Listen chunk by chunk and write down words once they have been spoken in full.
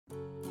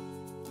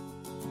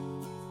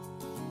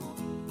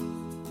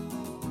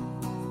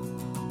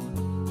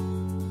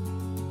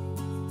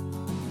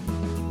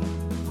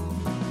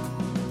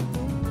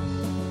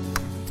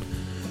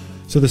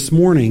So this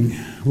morning,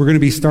 we're going to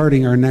be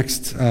starting our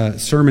next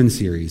sermon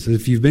series.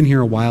 If you've been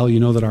here a while, you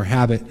know that our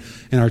habit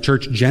in our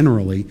church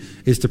generally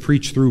is to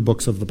preach through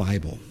books of the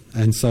Bible.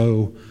 And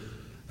so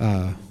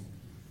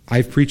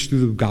I've preached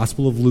through the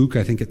Gospel of Luke.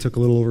 I think it took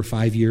a little over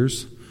 5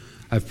 years.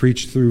 I've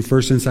preached through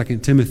 1st and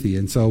 2nd Timothy.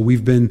 And so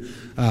we've been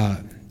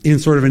in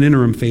sort of an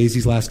interim phase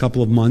these last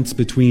couple of months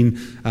between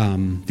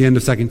the end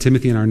of 2nd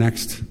Timothy and our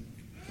next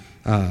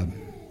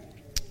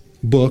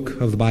book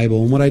of the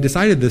Bible. And what I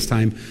decided this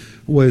time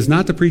was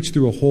not to preach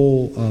through a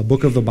whole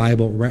book of the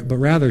Bible, but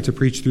rather to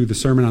preach through the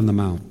Sermon on the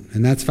Mount.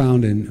 And that's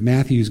found in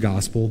Matthew's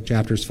Gospel,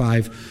 chapters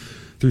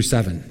 5 through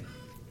 7.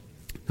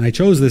 And I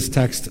chose this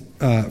text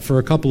for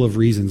a couple of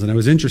reasons. And it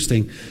was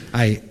interesting.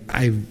 I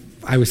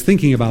was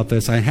thinking about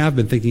this. I have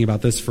been thinking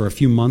about this for a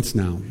few months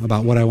now,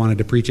 about what I wanted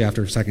to preach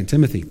after 2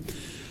 Timothy.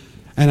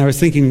 And I was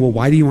thinking, well,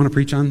 why do you want to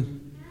preach on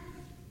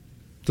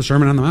the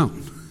Sermon on the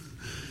Mount?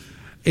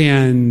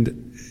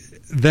 And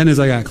then as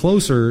I got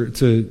closer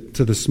to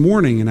this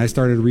morning and I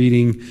started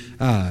reading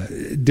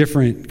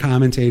different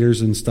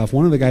commentators and stuff,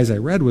 one of the guys I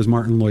read was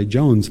Martin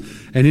Lloyd-Jones.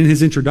 And in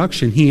his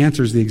introduction, he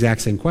answers the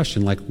exact same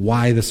question, like,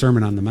 why the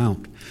Sermon on the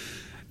Mount?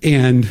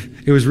 And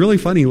it was really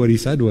funny what he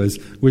said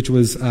which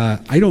was,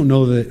 I don't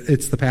know that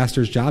it's the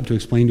pastor's job to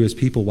explain to his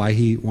people why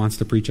he wants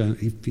to preach on,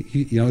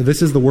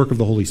 this is the work of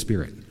the Holy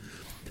Spirit.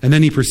 And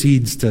then he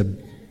proceeds to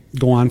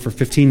go on for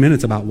 15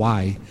 minutes about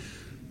why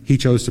he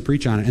chose to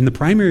preach on it. And the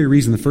primary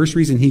reason, the first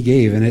reason he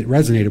gave, and it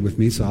resonated with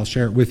me, so I'll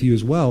share it with you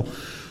as well,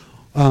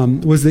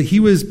 was that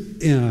he was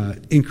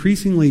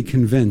increasingly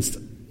convinced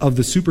of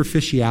the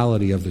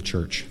superficiality of the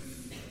church.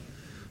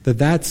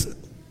 That's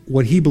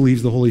what he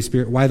believes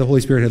why the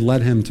Holy Spirit had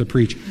led him to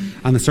preach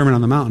on the Sermon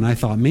on the Mount. And I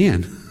thought,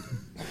 man,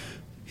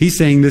 he's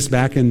saying this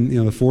back in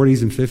the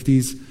 40s and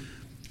 50s,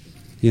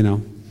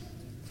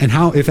 and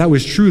how, if that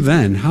was true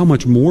then, how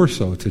much more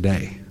so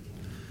today?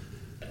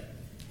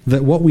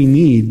 That what we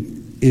need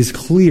is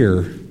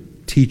clear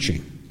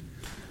teaching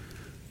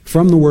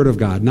from the Word of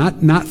God,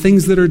 not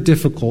things that are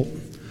difficult,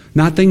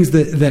 not things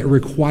that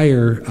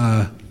require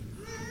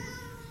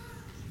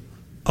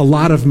a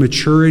lot of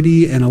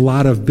maturity and a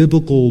lot of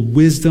biblical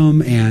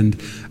wisdom and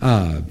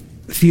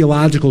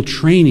theological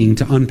training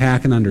to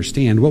unpack and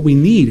understand. What we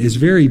need is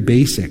very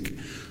basic,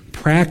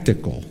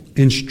 practical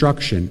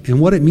instruction in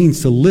what it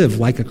means to live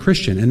like a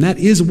Christian, and that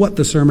is what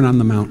the Sermon on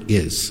the Mount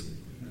is.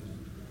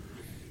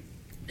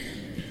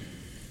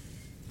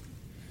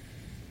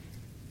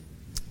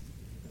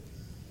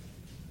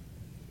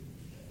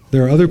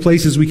 There are other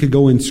places we could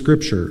go in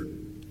Scripture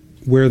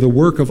where the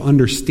work of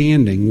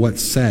understanding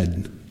what's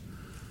said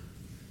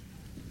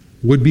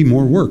would be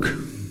more work.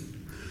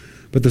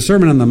 But the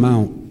Sermon on the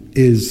Mount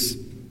is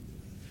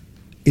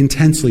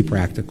intensely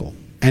practical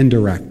and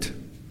direct.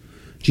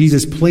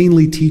 Jesus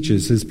plainly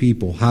teaches his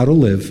people how to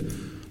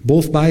live,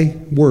 both by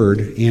word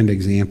and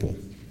example.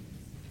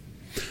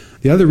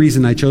 The other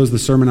reason I chose the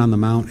Sermon on the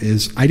Mount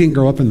is I didn't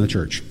grow up in the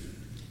church.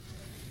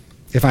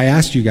 If I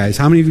asked you guys,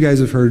 how many of you guys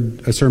have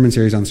heard a sermon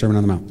series on the Sermon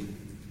on the Mount?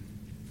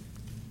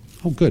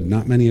 Oh, good.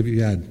 Not many of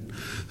you had.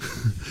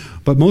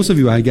 But most of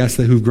you, I guess,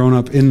 that who've grown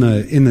up in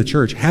the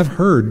church have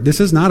heard. This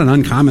is not an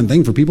uncommon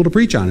thing for people to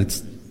preach on.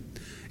 It's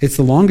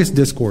the longest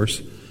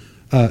discourse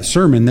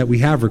sermon that we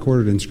have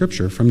recorded in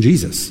Scripture from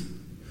Jesus.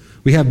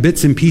 We have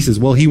bits and pieces.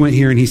 Well, he went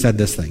here and he said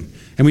this thing.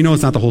 And we know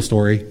it's not the whole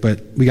story,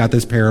 but we got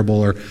this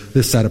parable or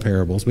this set of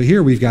parables. But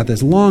here we've got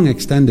this long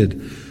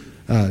extended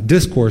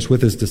discourse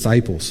with his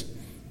disciples.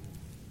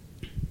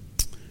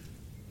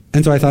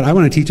 And so I thought I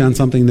want to teach on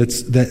something that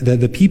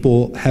the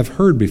people have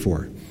heard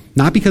before.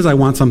 Not because I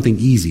want something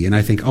easy and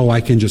I think, I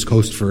can just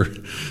coast for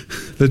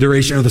the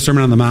duration of the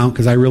Sermon on the Mount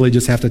because I really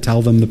just have to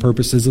tell them the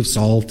purposes of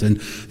salt and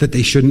that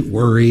they shouldn't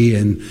worry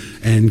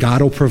and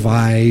God will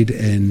provide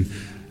and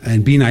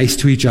be nice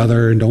to each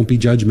other and don't be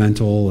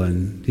judgmental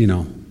and,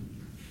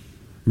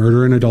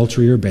 murder and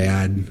adultery are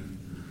bad.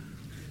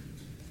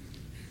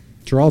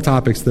 These are all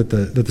topics that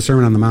the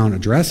Sermon on the Mount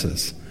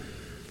addresses.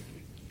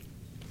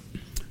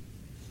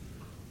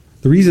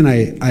 The reason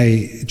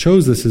I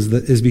chose this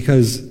is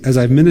because as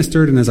I've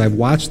ministered and as I've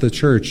watched the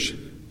church,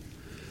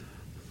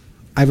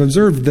 I've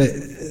observed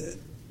that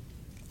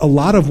a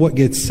lot of what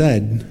gets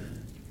said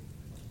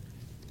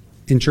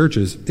in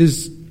churches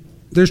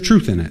there's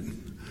truth in it.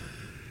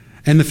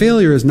 And the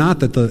failure is not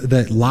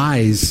that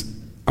lies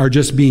are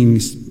just being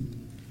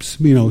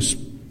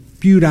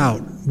spewed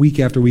out week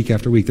after week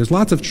after week. There's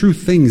lots of true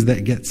things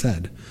that get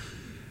said.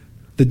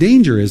 The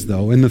danger is,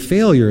 though, and the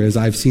failure, as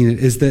I've seen it,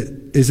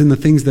 is in the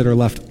things that are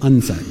left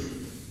unsaid.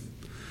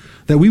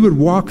 That we would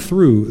walk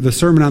through the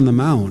Sermon on the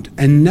Mount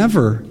and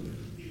never,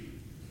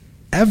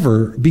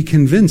 ever be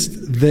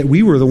convinced that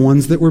we were the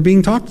ones that were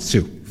being talked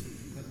to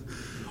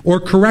or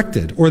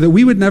corrected, or that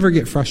we would never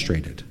get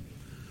frustrated.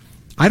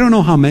 I don't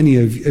know how many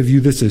of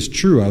you this is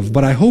true of,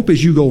 but I hope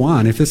as you go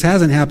on, if this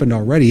hasn't happened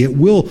already, it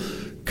will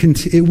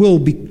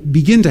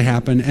begin to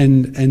happen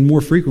and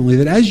more frequently,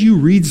 that as you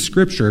read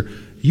Scripture,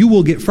 you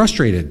will get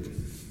frustrated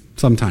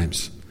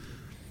sometimes.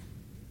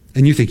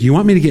 And you think, you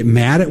want me to get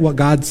mad at what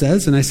God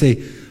says? And I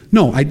say,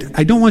 No, I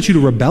don't want you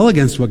to rebel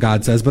against what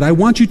God says, but I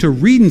want you to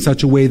read in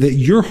such a way that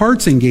your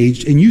heart's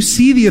engaged and you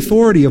see the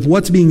authority of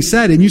what's being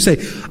said and you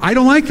say, I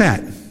don't like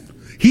that.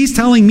 He's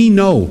telling me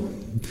no.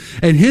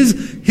 And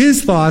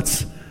his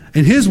thoughts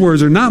and his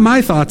words are not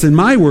my thoughts and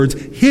my words.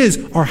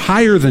 His are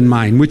higher than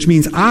mine, which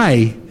means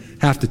I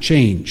have to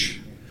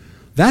change.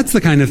 That's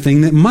the kind of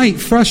thing that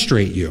might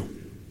frustrate you.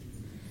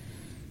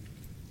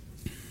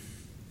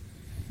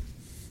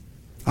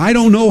 I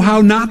don't know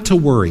how not to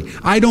worry.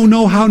 I don't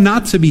know how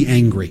not to be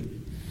angry.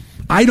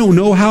 I don't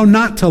know how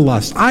not to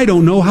lust. I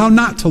don't know how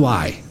not to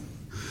lie.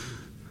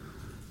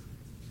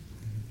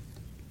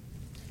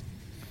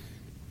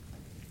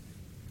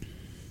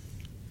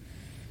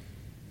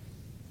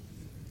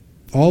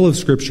 All of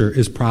Scripture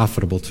is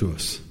profitable to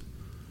us.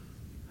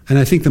 And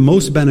I think the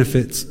most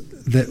benefits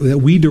that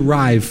we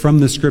derive from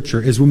the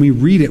Scripture is when we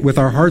read it with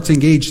our hearts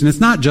engaged. And it's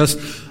not just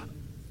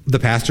the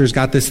pastor's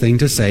got this thing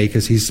to say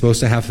because he's supposed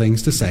to have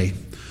things to say,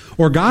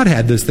 or God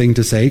had this thing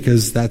to say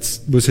because that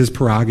was his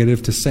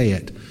prerogative to say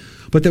it.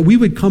 But that we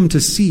would come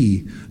to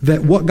see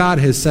that what God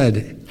has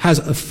said has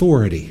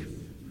authority,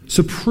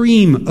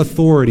 supreme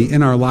authority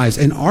in our lives.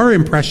 And our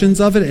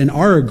impressions of it and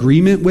our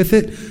agreement with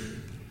it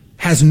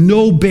has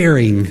no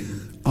bearing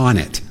on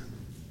it.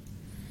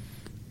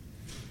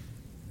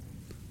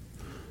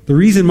 The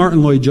reason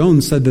Martin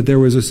Lloyd-Jones said that there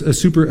was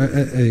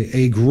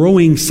a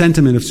growing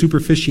sentiment of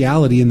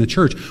superficiality in the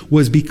church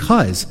was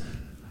because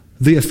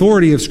the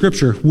authority of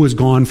Scripture was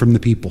gone from the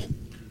people.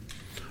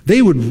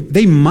 They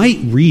might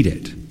read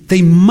it.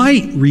 They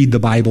might read the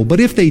Bible, but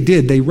if they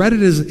did, they read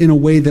it as in a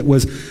way that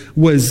was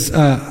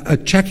a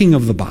checking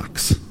of the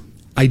box.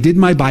 I did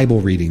my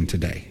Bible reading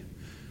today.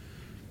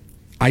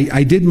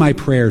 I did my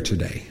prayer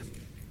today.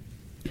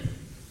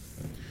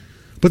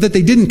 But that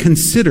they didn't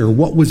consider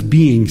what was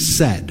being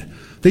said.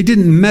 They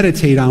didn't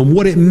meditate on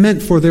what it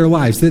meant for their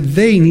lives, that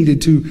they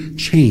needed to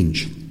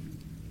change.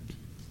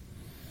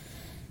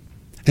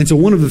 And so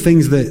one of the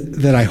things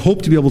that I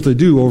hope to be able to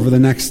do over the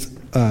next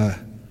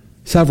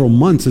several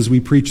months as we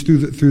preach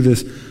through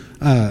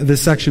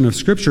this section of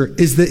Scripture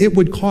is that it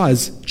would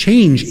cause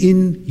change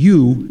in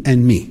you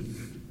and me.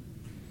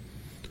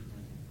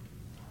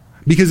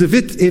 Because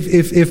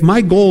if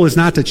my goal is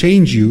not to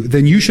change you,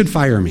 then you should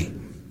fire me.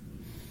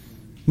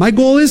 My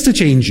goal is to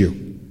change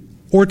you,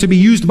 or to be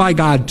used by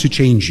God to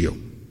change you.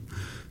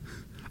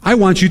 I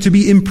want you to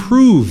be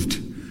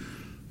improved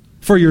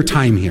for your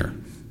time here.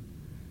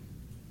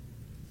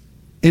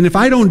 And if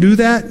I don't do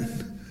that,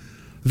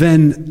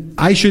 then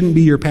I shouldn't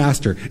be your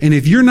pastor. And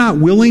if you're not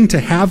willing to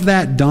have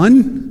that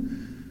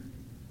done,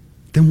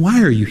 then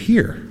why are you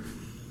here?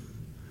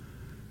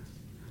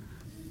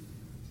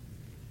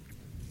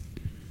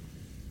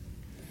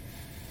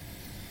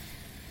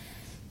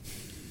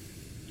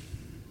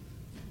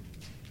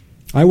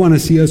 I want to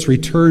see us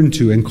return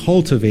to and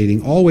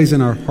cultivating always in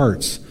our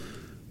hearts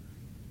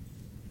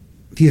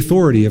the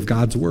authority of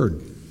God's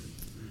Word.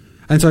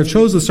 And so I've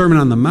chose the Sermon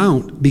on the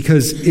Mount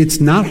because it's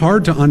not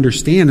hard to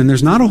understand, and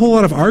there's not a whole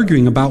lot of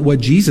arguing about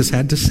what Jesus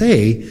had to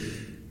say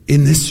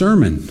in this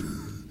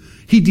sermon.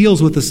 He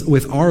deals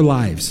with our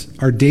lives,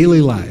 our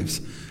daily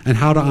lives, and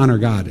how to honor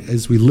God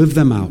as we live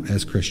them out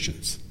as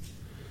Christians.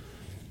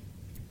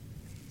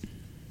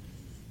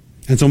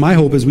 And so my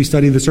hope as we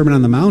study the Sermon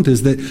on the Mount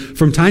is that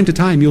from time to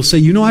time you'll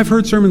say, I've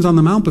heard sermons on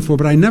the Mount before,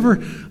 but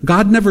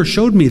God never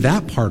showed me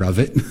that part of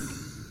it.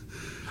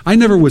 I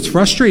never was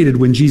frustrated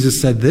when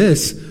Jesus said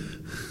this.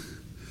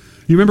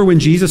 You remember when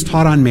Jesus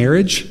taught on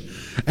marriage?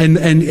 And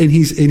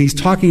he's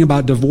talking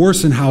about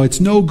divorce and how it's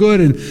no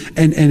good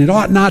and it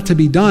ought not to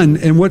be done.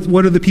 And what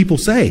do the people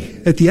say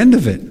at the end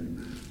of it?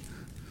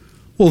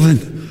 Well,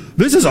 then,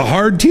 this is a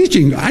hard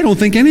teaching. I don't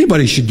think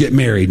anybody should get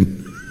married.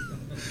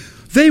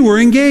 They were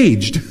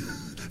engaged.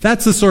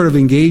 That's the sort of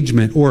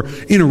engagement or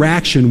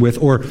interaction with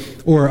or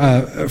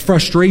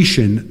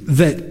frustration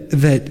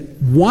that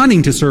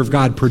wanting to serve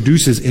God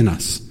produces in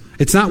us.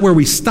 It's not where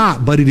we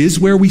stop, but it is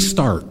where we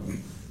start.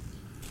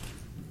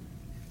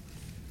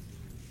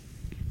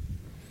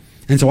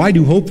 And so I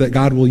do hope that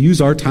God will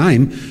use our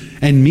time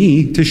and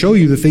me to show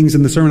you the things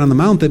in the Sermon on the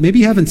Mount that maybe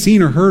you haven't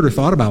seen or heard or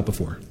thought about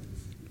before.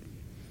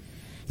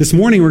 This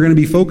morning we're going to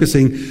be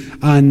focusing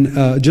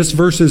on just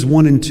verses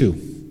 1 and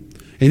 2.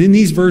 And in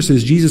these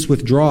verses, Jesus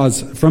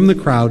withdraws from the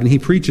crowd and he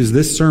preaches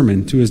this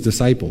sermon to his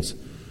disciples.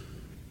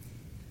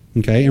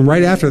 Okay, and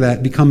right after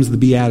that becomes the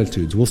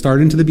Beatitudes. We'll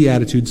start into the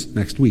Beatitudes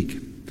next week.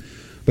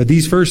 But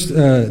these first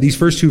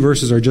two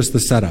verses are just the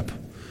setup.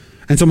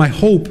 And so my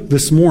hope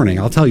this morning,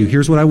 I'll tell you,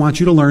 here's what I want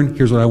you to learn,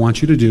 here's what I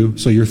want you to do,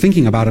 so you're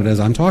thinking about it as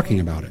I'm talking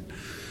about it.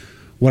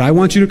 What I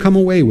want you to come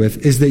away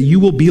with is that you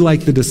will be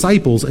like the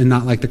disciples and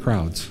not like the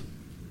crowds.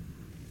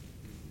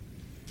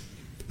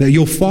 That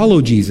you'll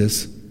follow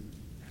Jesus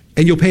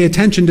and you'll pay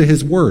attention to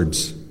his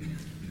words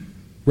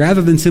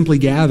rather than simply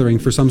gathering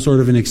for some sort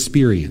of an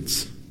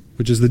experience,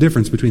 which is the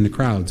difference between the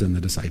crowds and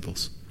the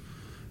disciples.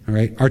 All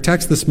right. Our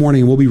text this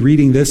morning, we'll be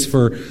reading this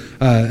for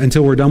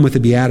until we're done with the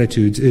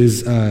Beatitudes,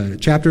 is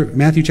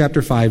Matthew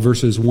chapter 5,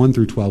 verses 1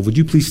 through 12. Would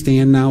you please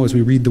stand now as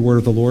we read the word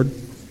of the Lord?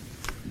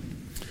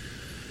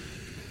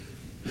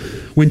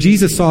 When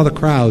Jesus saw the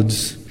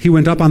crowds, he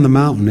went up on the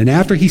mountain, and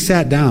after he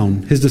sat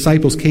down, his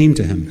disciples came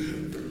to him.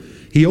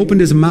 He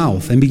opened his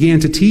mouth and began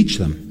to teach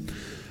them,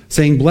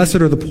 saying, "Blessed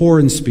are the poor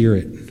in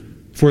spirit,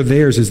 for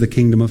theirs is the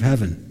kingdom of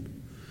heaven.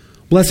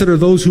 Blessed are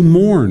those who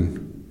mourn,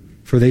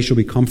 for they shall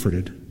be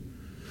comforted.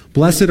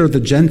 Blessed are the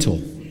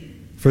gentle,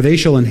 for they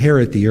shall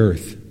inherit the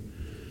earth.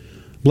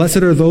 Blessed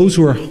are those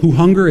who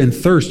hunger and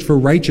thirst for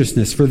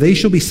righteousness, for they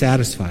shall be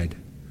satisfied.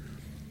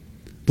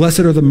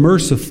 Blessed are the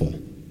merciful,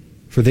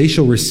 for they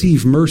shall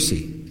receive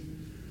mercy.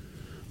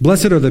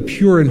 Blessed are the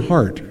pure in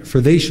heart,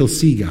 for they shall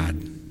see God.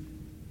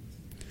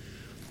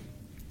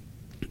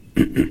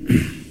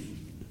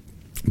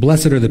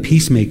 Blessed are the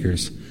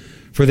peacemakers,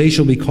 for they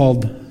shall be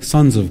called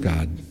sons of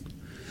God.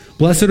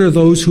 Blessed are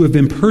those who have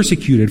been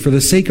persecuted for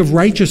the sake of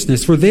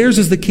righteousness, for theirs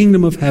is the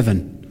kingdom of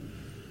heaven.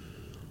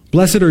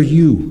 Blessed are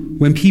you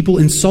when people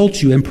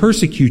insult you and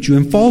persecute you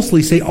and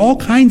falsely say all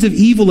kinds of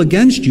evil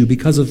against you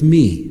because of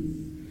me.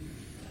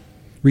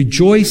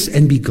 Rejoice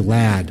and be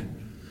glad,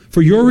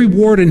 for your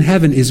reward in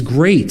heaven is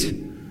great.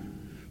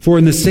 For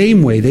in the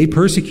same way they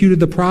persecuted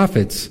the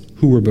prophets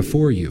who were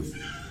before you."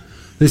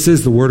 This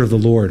is the word of the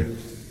Lord.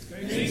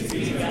 Thanks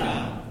be to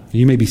God.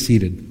 You may be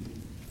seated.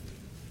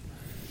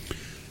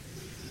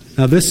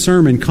 Now, this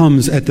sermon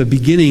comes at the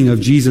beginning of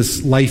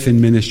Jesus' life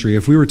and ministry.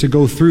 If we were to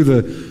go through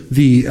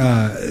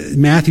the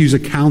Matthew's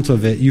account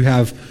of it, you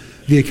have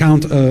the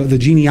account of the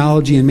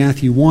genealogy in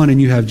Matthew 1, and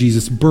you have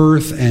Jesus'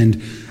 birth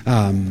and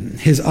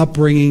his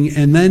upbringing.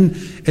 And then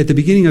at the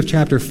beginning of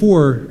chapter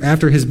 4,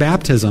 after his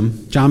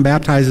baptism, John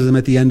baptizes him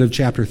at the end of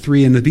chapter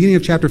 3. In the beginning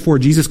of chapter 4,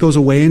 Jesus goes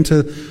away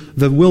into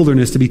the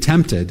wilderness to be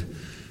tempted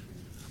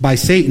by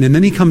Satan. And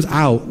then he comes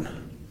out.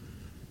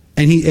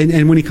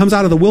 And when he comes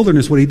out of the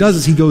wilderness, what he does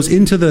is he goes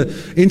into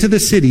the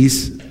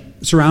cities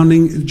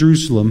surrounding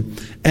Jerusalem,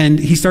 and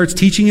he starts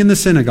teaching in the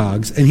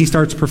synagogues, and he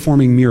starts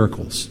performing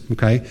miracles.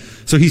 Okay?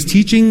 So he's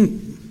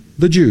teaching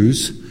the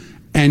Jews,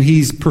 and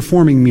he's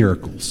performing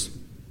miracles.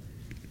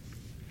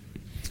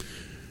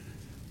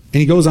 And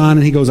he goes on,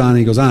 and he goes on, and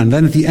he goes on. And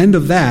then at the end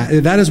of that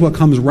is what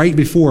comes right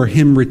before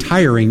him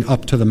retiring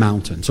up to the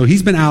mountain. So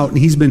he's been out, and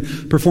he's been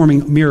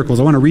performing miracles.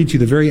 I want to read to you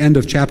the very end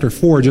of chapter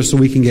 4, just so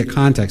we can get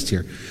context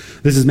here.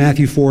 This is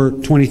Matthew 4,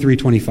 23,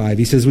 25.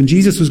 He says, "When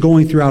Jesus was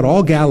going throughout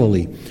all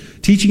Galilee,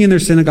 teaching in their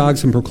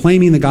synagogues and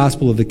proclaiming the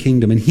gospel of the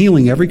kingdom and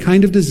healing every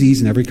kind of disease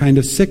and every kind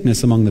of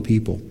sickness among the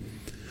people,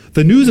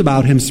 the news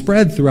about him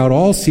spread throughout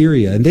all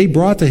Syria, and they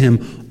brought to him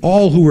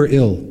all who were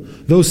ill,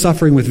 those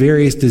suffering with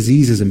various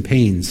diseases and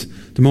pains,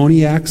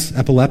 demoniacs,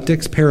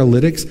 epileptics,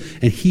 paralytics,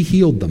 and he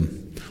healed them.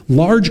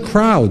 Large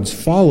crowds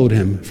followed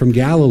him from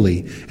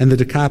Galilee and the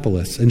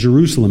Decapolis and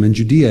Jerusalem and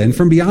Judea and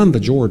from beyond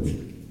the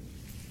Jordan."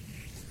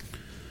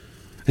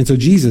 And so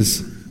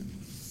Jesus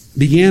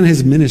began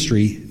his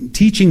ministry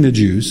teaching the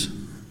Jews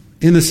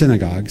in the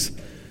synagogues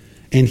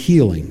and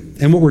healing.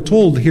 And what we're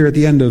told here at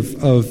the end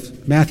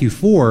of Matthew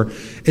 4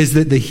 is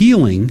that the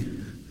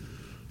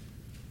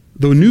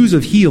news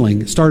of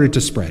healing started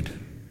to spread.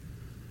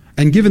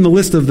 And given the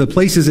list of the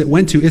places it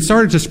went to, it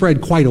started to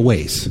spread quite a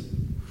ways.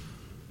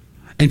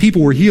 And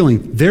people were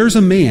healing. There's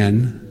a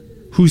man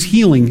who's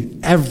healing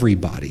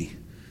everybody.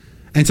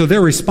 And so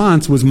their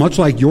response was much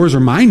like yours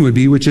or mine would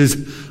be, which is,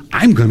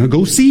 I'm going to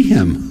go see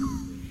him.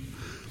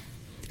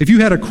 If you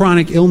had a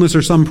chronic illness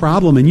or some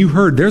problem and you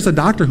heard there's a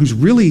doctor who's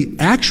really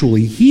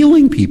actually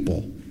healing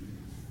people,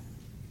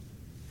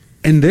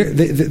 and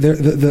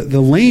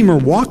the lame are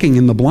walking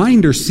and the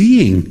blind are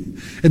seeing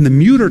and the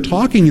mute are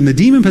talking and the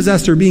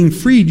demon-possessed are being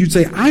freed, you'd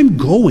say, I'm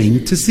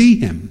going to see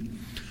him.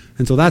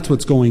 And so that's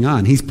what's going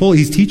on. He's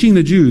teaching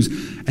the Jews,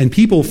 and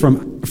people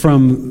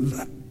from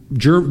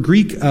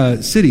Greek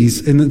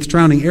cities in the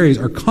surrounding areas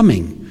are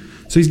coming.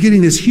 So he's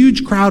getting this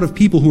huge crowd of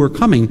people who are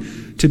coming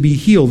to be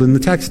healed. And the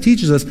text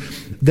teaches us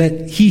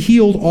that he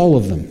healed all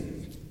of them.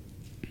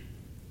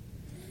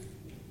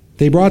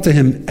 They brought to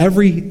him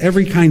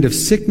every kind of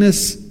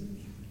sickness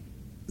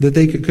that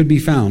they could be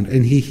found,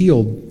 and he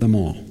healed them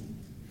all.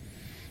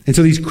 And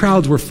so these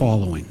crowds were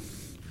following.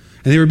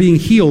 And they were being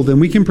healed, and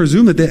we can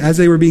presume that as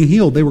they were being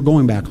healed, they were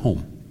going back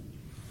home.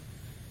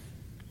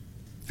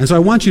 And so I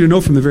want you to know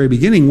from the very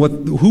beginning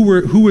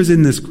who was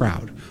in this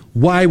crowd.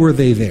 Why were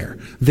they there?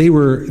 They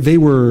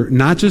were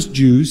not just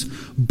Jews,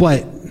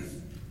 but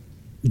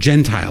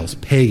Gentiles,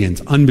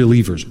 pagans,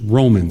 unbelievers,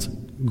 Romans,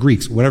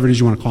 Greeks, whatever it is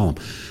you want to call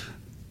them.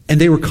 And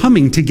they were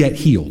coming to get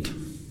healed.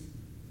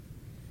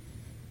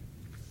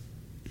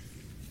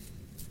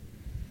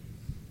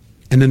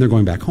 And then they're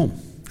going back home.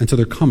 And so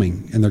they're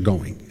coming and they're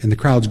going. And the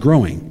crowd's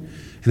growing.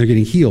 And they're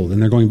getting healed.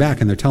 And they're going back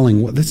and they're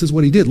telling, well, this is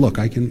what he did. Look,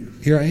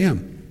 here I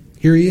am.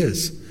 Here he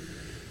is.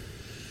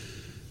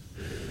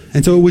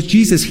 And so it was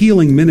Jesus'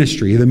 healing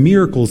ministry, the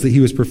miracles that he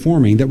was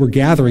performing, that were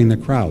gathering the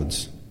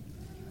crowds.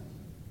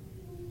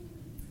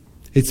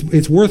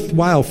 It's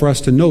worthwhile for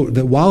us to note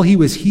that while he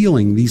was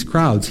healing these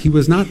crowds, he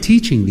was not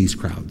teaching these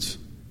crowds.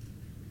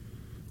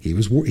 He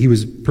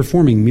was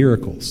performing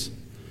miracles.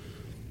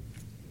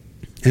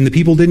 And the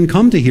people didn't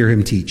come to hear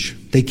him teach.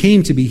 They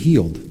came to be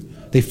healed.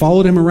 They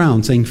followed him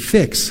around saying,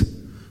 fix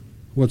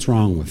what's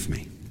wrong with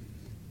me.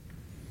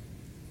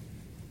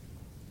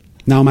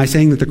 Now, am I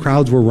saying that the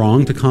crowds were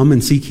wrong to come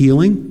and seek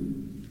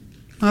healing?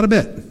 Not a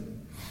bit.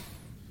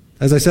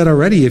 As I said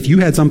already, if you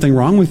had something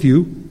wrong with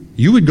you,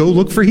 you would go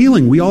look for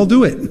healing. We all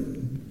do it.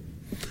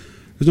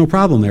 There's no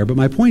problem there. But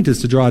my point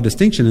is to draw a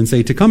distinction and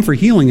say to come for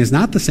healing is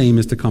not the same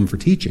as to come for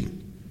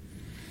teaching.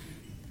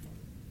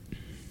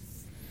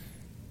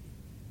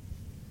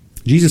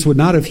 Jesus would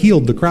not have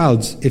healed the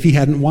crowds if he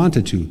hadn't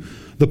wanted to.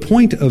 The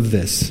point of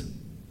this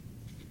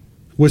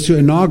was to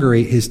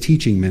inaugurate his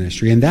teaching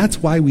ministry. And that's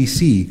why we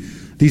see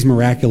these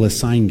miraculous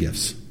sign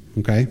gifts.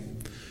 Okay?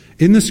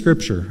 In the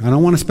scripture, I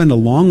don't want to spend a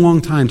long,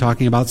 long time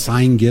talking about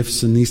sign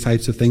gifts and these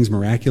types of things,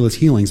 miraculous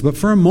healings, but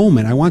for a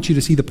moment, I want you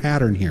to see the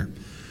pattern here.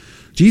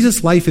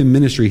 Jesus' life and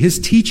ministry, his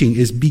teaching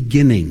is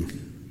beginning.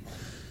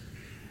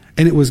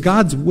 And it was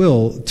God's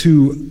will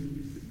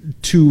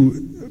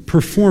to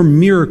perform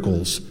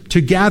miracles,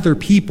 to gather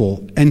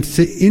people, and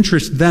to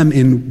interest them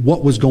in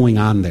what was going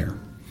on there.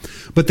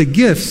 But the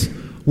gifts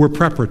were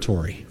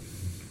preparatory.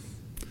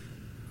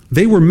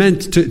 They were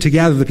meant to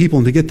gather the people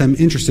and to get them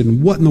interested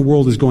in what in the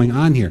world is going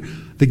on here.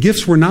 The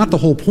gifts were not the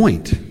whole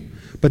point,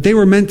 but they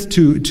were meant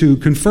to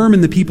confirm in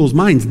the people's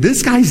minds,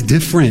 this guy's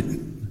different.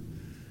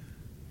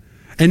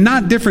 And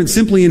not different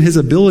simply in his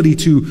ability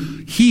to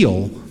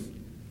heal,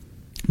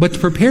 but to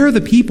prepare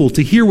the people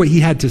to hear what he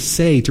had to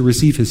say to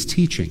receive his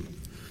teaching.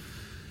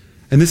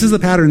 And this is the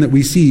pattern that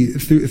we see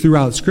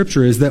throughout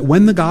Scripture, is that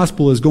when the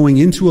gospel is going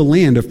into a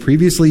land of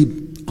previously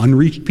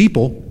unreached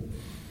people,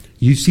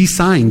 you see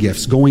sign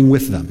gifts going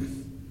with them.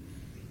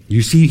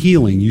 You see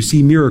healing, you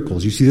see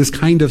miracles, you see this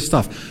kind of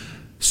stuff.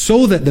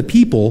 So that the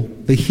people,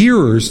 the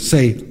hearers,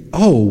 say,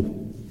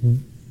 oh,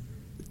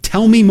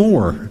 tell me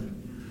more.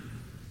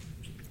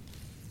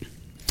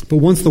 But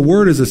once the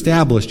word is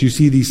established, you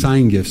see these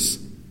sign gifts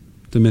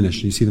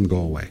diminish. You see them go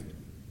away.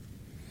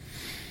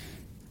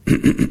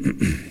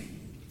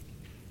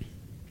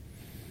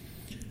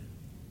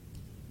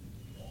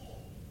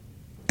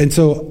 And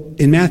so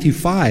in Matthew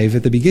 5,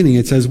 at the beginning,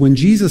 it says, when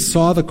Jesus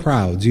saw the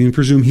crowds, you can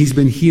presume he's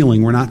been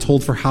healing. We're not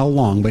told for how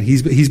long, but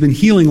he's been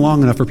healing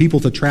long enough for people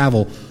to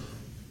travel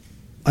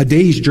a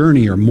day's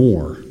journey or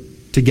more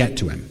to get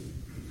to him,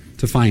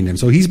 to find him.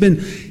 So he's been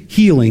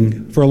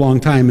healing for a long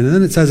time. And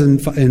then it says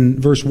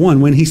in verse 1,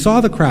 when he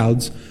saw the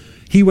crowds,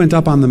 he went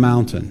up on the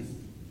mountain.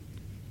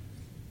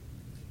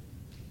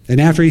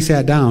 And after he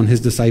sat down, his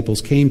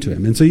disciples came to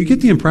him. And so you get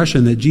the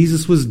impression that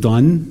Jesus was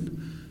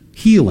done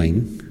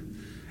healing,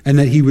 and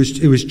that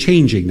it was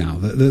changing now.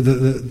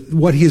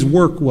 What his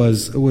work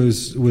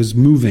was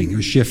moving, it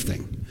was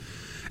shifting.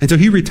 And so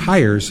he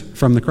retires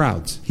from the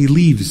crowds. He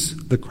leaves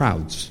the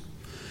crowds.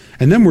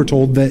 And then we're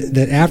told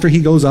that after he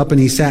goes up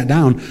and he sat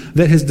down,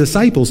 that his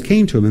disciples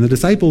came to him. And the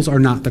disciples are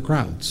not the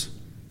crowds.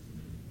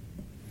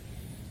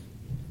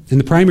 And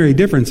the primary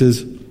difference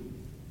is,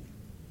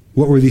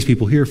 what were these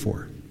people here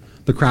for?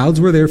 The crowds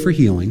were there for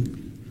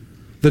healing.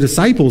 The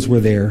disciples were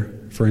there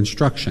for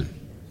instruction.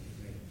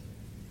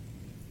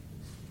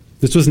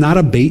 This was not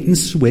a bait and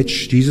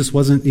switch. Jesus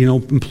wasn't,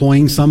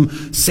 employing some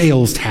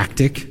sales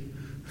tactic.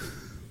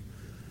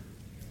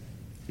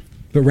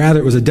 But rather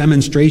it was a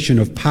demonstration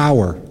of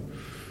power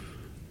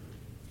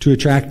to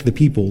attract the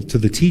people to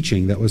the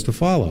teaching that was to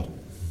follow.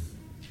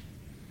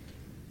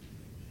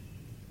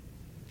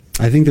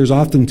 I think there's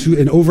often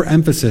an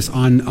overemphasis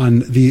on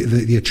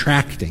the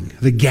attracting,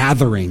 the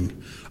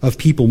gathering of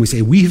people. And we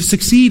say, we have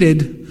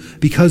succeeded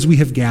because we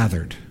have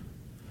gathered.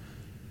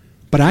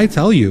 But I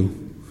tell you,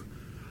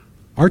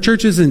 our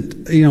church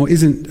isn't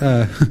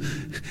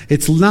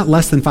it's not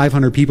less than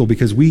 500 people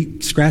because we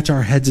scratch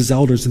our heads as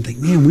elders and think,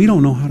 man, we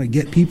don't know how to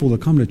get people to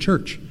come to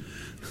church.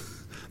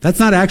 That's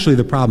not actually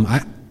the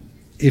problem.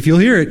 If you'll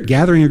hear it,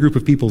 gathering a group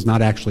of people is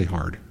not actually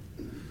hard.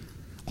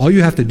 All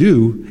you have to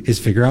do is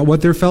figure out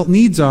what their felt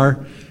needs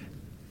are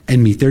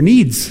and meet their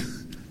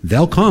needs.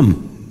 They'll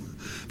come.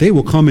 They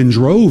will come in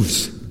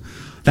droves.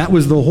 That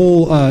was the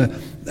whole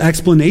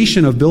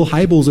explanation of Bill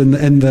Hybels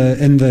and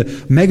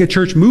the mega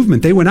church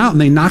movement. They went out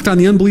and they knocked on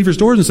the unbelievers'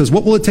 doors and says,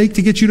 what will it take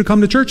to get you to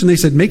come to church? And they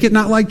said, make it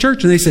not like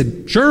church. And they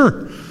said,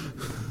 sure.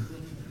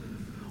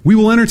 We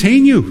will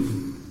entertain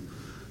you.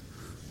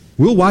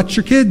 We'll watch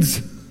your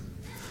kids.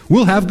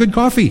 We'll have good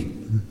coffee.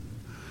 And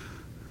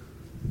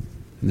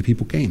the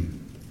people came.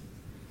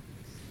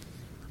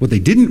 What they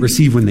didn't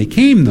receive when they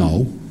came,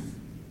 though,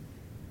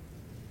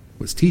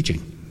 was teaching.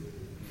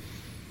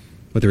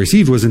 What they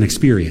received was an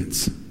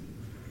experience.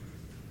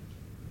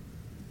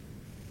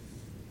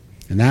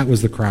 And that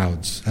was the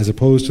crowds, as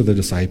opposed to the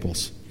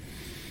disciples.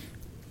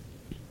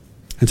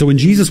 And so when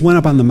Jesus went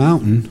up on the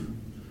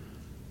mountain,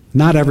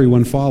 not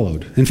everyone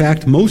followed. In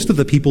fact, most of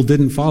the people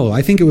didn't follow.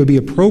 I think it would be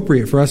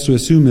appropriate for us to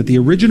assume that the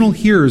original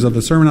hearers of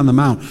the Sermon on the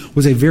Mount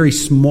was a very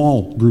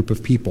small group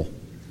of people.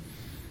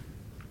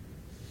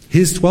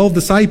 His 12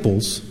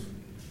 disciples,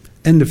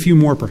 and a few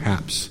more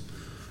perhaps.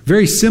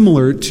 Very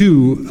similar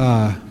to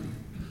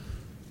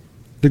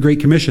the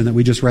Great Commission that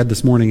we just read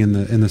this morning in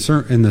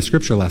the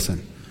scripture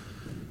lesson.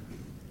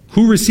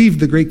 Who received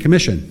the Great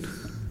Commission?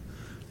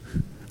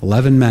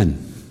 11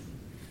 men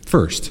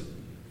first.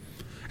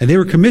 And they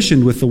were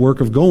commissioned with the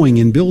work of going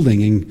and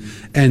building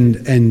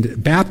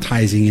and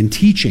baptizing and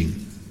teaching.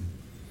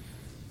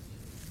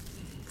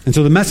 And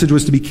so the message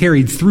was to be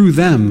carried through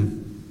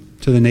them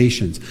to the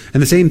nations.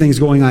 And the same thing's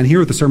going on here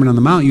with the Sermon on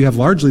the Mount. You have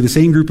largely the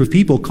same group of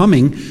people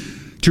coming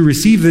to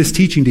receive this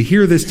teaching, to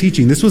hear this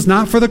teaching. This was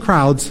not for the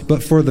crowds,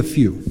 but for the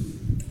few.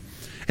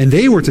 And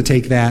they were to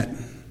take that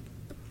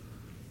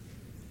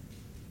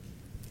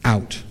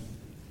out.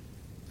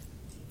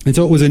 And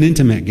so it was an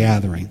intimate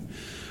gathering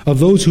of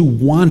those who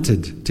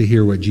wanted to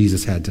hear what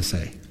Jesus had to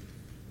say.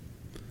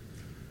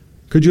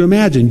 Could you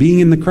imagine being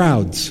in the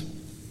crowds,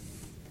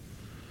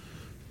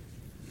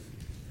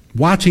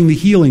 watching the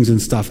healings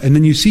and stuff, and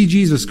then you see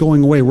Jesus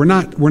going away?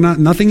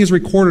 Nothing is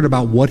recorded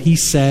about what he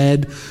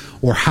said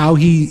or how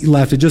he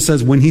left. It just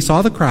says when he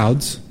saw the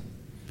crowds,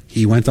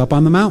 he went up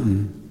on the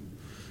mountain,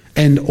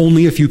 and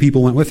only a few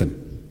people went with him.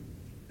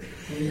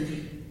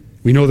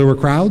 We know there were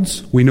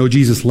crowds, we know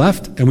Jesus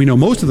left, and we know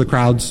most of the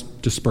crowds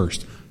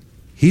dispersed.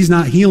 He's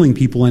not healing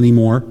people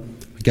anymore.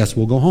 I guess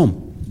we'll go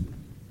home.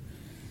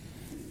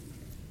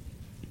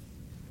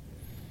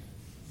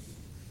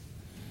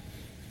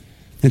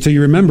 And so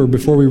you remember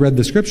before we read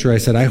the scripture, I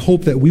said, I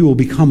hope that we will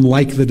become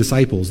like the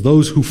disciples,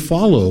 those who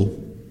follow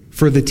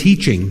for the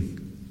teaching,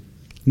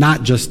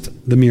 not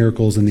just the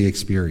miracles and the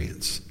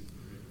experience.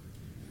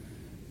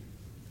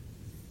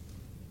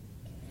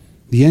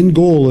 The end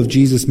goal of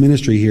Jesus'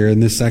 ministry here in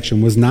this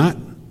section was not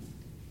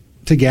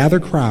to gather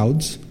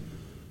crowds,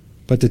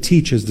 but to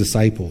teach his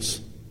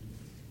disciples.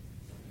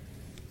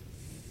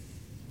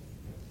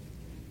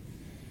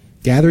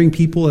 Gathering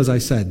people, as I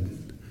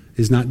said,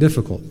 is not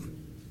difficult.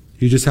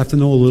 You just have to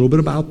know a little bit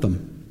about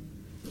them.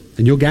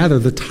 And you'll gather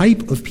the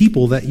type of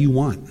people that you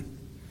want.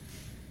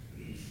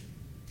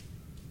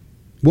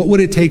 What would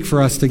it take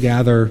for us to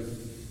gather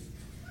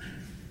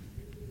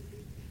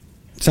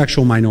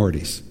sexual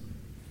minorities?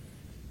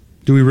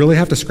 Do we really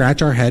have to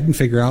scratch our head and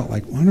figure out,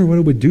 I wonder what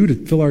it would do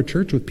to fill our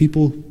church with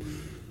people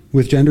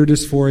with gender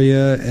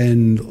dysphoria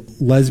and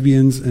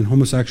lesbians and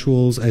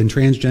homosexuals and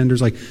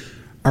transgenders?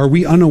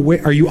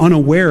 Are you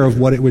unaware of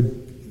what it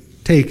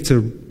would take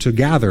to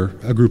gather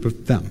a group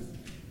of them?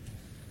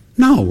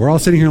 No, we're all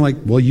sitting here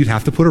you'd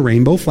have to put a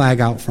rainbow flag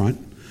out front,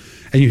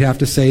 and you'd have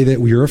to say that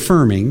we're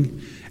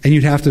affirming, and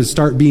you'd have to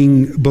start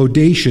being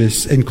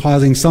bodacious and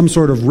causing some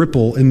sort of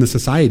ripple in the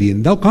society,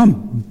 and they'll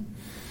come.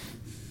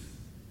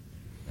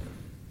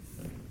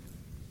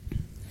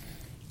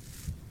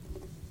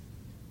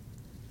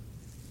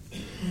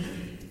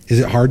 Is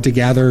it hard to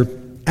gather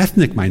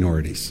ethnic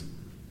minorities?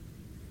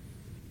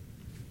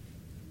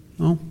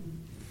 Well,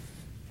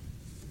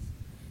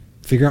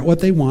 figure out what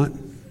they want,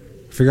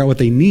 figure out what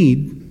they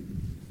need,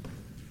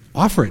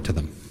 offer it to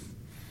them.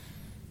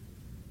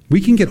 We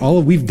can get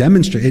we've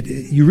demonstrated,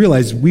 you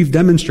realize we've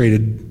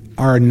demonstrated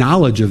our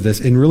knowledge of this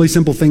in really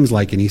simple things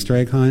like an Easter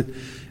egg hunt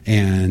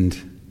and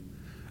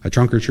a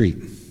trunk or treat.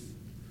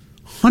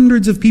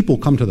 Hundreds of people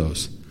come to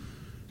those.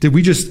 Did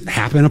we just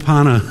happen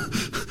upon a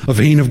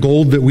vein of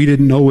gold that we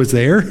didn't know was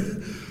there?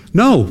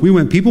 No, we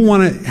went, people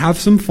want to have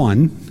some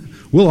fun.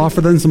 We'll offer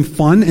them some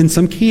fun and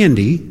some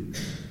candy.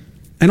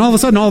 And all of a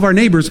sudden, all of our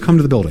neighbors come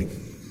to the building.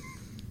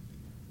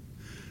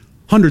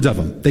 Hundreds of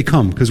them. They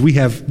come because we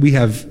have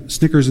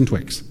Snickers and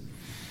Twix.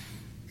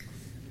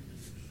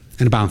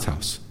 And a bounce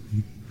house.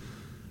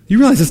 You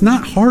realize it's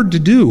not hard to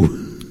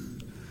do.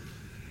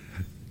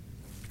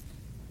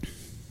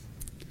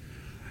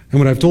 And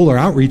what I've told our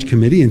outreach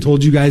committee and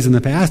told you guys in the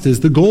past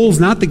is the goal is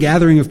not the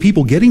gathering of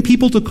people. Getting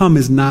people to come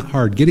is not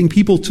hard. Getting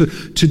people to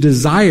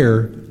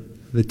desire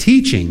the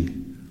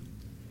teaching,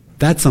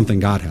 that's something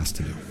God has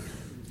to do.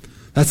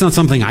 That's not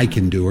something I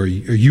can do or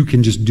you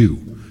can just do.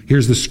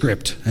 Here's the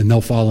script, and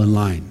they'll fall in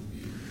line.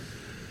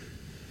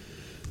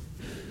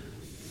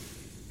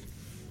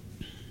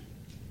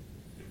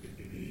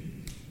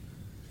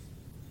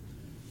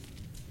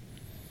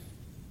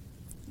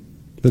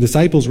 The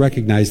disciples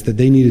recognized that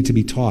they needed to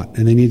be taught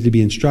and they needed to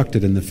be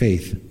instructed in the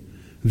faith.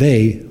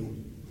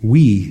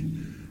 We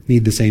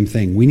need the same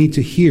thing. We need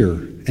to hear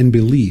and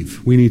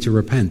believe. We need to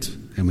repent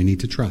and we need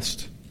to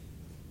trust.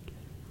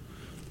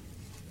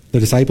 The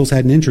disciples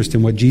had an interest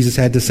in what Jesus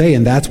had to say,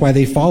 and that's why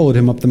they followed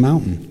him up the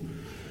mountain.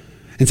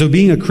 And so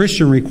being a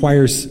Christian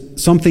requires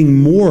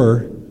something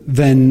more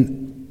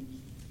than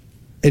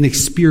an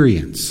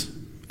experience,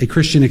 a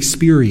Christian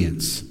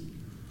experience,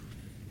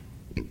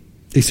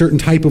 a certain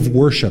type of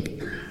worship,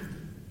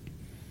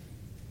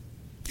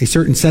 a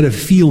certain set of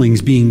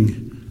feelings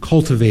being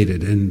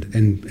cultivated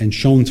and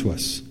shown to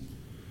us.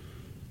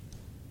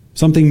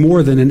 Something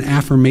more than an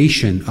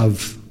affirmation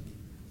of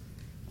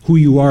who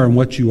you are and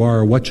what you are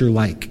or what you're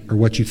like or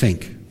what you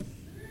think.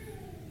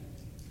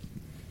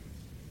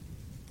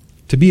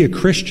 To be a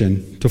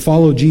Christian, to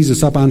follow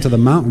Jesus up onto the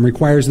mountain,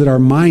 requires that our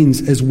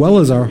minds as well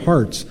as our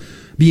hearts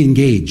be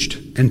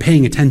engaged and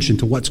paying attention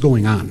to what's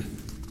going on.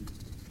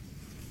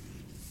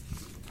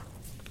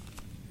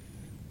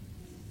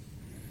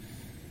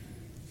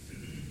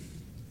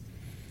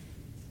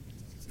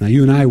 Now,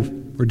 you and I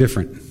were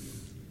different,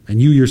 and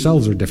you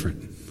yourselves are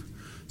different.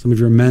 Some of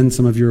you are men,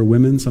 some of you are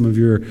women, some of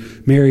you are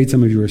married,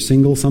 some of you are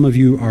single, some of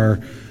you are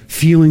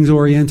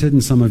feelings-oriented,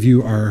 and some of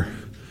you are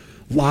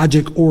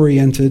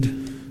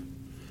logic-oriented.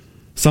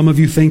 Some of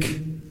you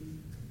think,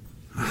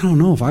 I don't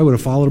know if I would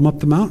have followed him up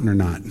the mountain or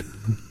not.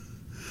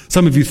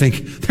 Some of you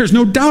think, there's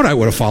no doubt I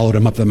would have followed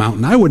him up the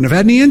mountain. I wouldn't have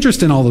had any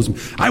interest in all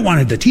those. I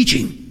wanted the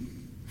teaching.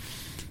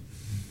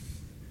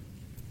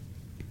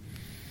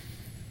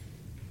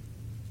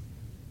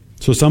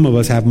 So some of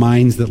us have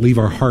minds that leave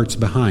our hearts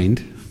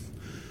behind,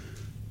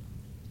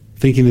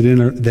 thinking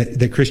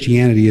that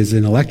Christianity is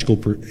an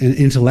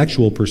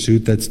intellectual pursuit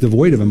that's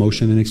devoid of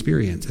emotion and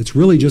experience. It's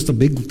really just a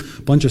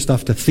big bunch of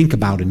stuff to think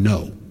about and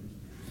know.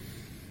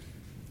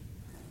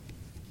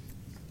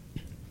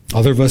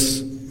 Other of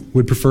us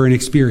would prefer an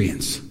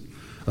experience,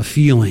 a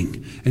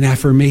feeling, an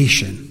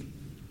affirmation.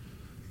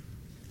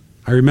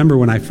 I remember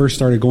when I first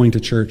started going to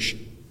church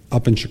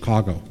up in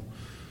Chicago.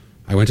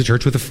 I went to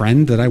church with a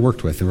friend that I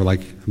worked with, and I'm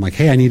like,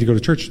 hey, I need to go to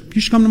church. You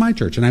should come to my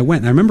church. And I went,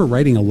 and I remember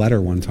writing a letter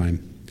one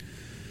time.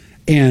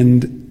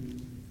 And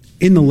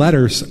in the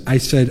letters, I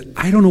said,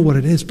 I don't know what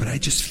it is, but I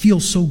just feel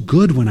so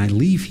good when I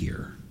leave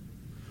here.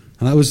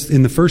 And that was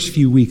in the first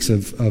few weeks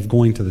of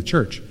going to the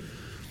church.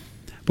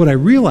 What I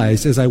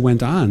realized as I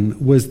went on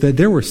was that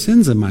there were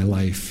sins in my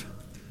life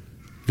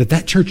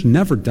that church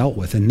never dealt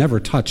with and never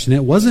touched. And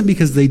it wasn't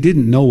because they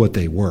didn't know what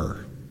they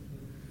were.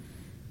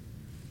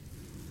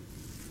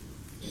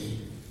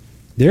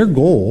 Their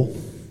goal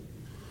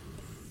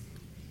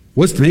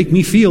was to make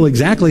me feel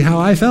exactly how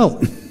I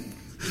felt,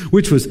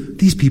 which was,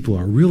 these people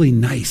are really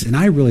nice and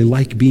I really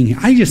like being here.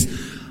 I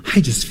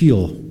just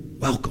feel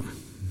welcome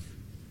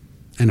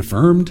and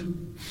affirmed.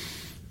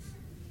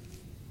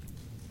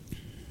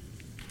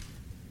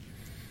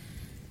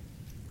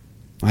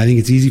 I think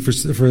it's easy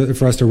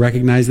for us to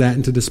recognize that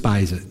and to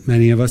despise it.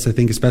 Many of us, I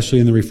think, especially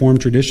in the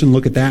Reformed tradition,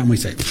 look at that and we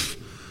say,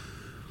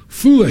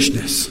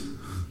 foolishness,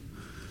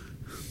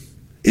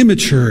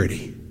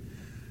 immaturity,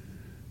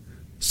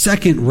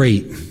 second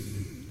rate.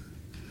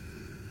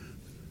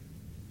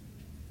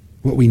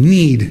 What we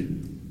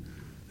need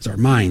is our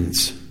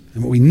minds.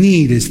 And what we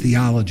need is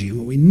theology.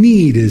 What we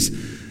need is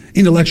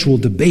intellectual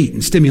debate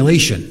and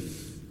stimulation.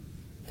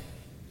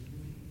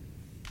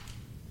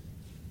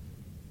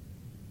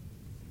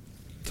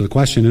 So the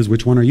question is,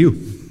 which one are you?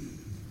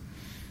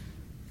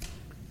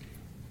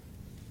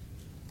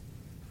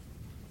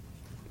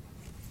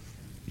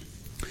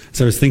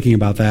 So I was thinking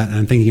about that, and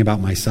I'm thinking about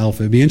myself.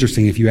 It would be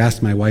interesting if you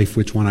asked my wife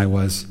which one I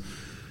was.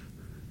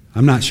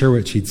 I'm not sure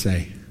what she'd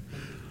say.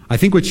 I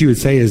think what she would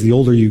say is the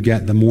older you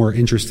get, the more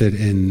interested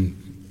in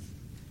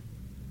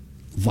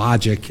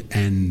logic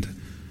and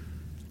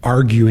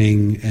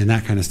arguing and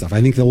that kind of stuff.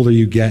 I think the older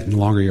you get and the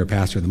longer you're a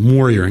pastor, the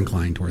more you're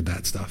inclined toward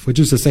that stuff. Which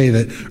is to say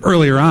that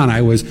earlier on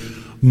I was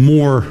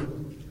more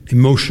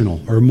emotional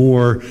or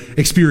more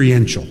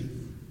experiential.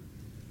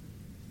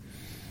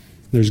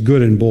 There's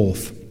good in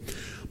both.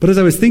 But as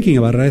I was thinking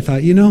about it, I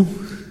thought,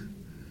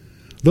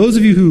 those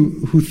of you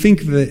who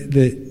think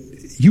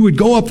that you would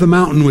go up the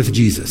mountain with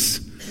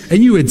Jesus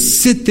and you would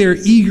sit there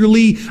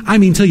eagerly,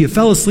 till you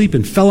fell asleep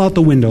and fell out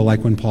the window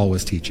like when Paul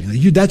was teaching.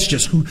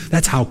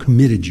 That's how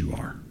committed you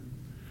are.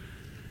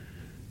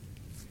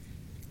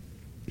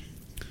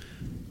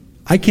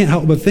 I can't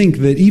help but think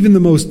that even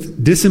the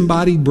most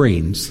disembodied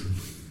brains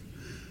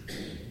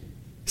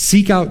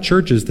seek out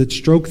churches that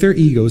stroke their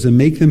egos and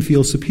make them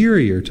feel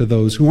superior to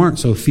those who aren't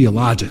so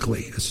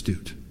theologically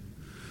astute.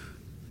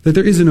 That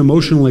there is an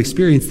emotional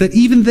experience that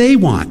even they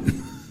want,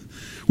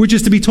 which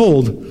is to be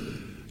told,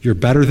 you're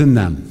better than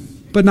them,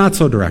 but not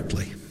so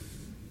directly.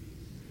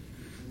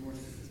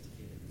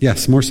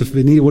 Yes,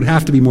 it would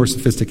have to be more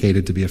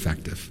sophisticated to be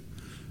effective.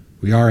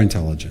 We are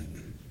intelligent.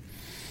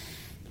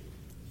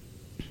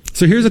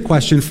 So here's a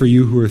question for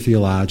you who are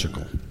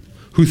theological,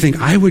 who think,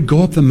 I would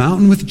go up the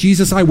mountain with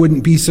Jesus. I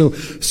wouldn't be so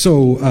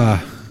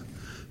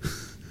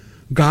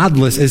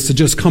godless as to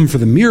just come for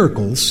the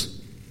miracles.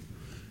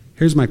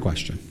 Here's my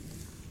question.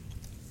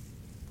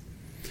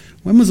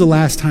 When was the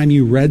last time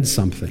you read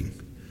something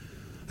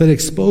that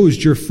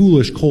exposed your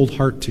foolish, cold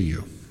heart to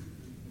you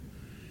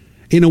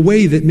in a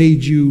way that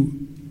made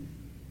you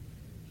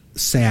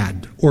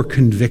sad or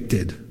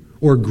convicted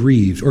or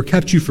grieved or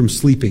kept you from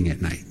sleeping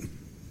at night?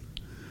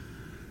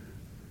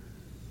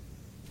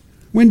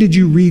 When did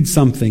you read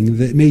something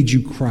that made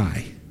you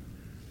cry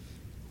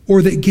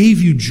or that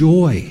gave you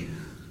joy?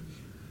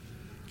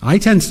 I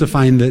tend to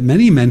find that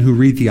many men who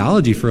read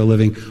theology for a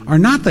living are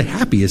not the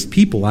happiest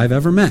people I've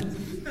ever met.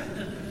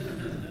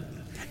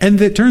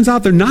 And it turns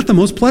out they're not the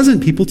most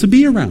pleasant people to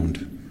be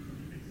around.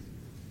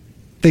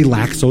 They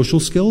lack social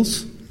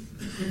skills.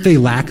 They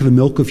lack the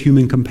milk of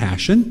human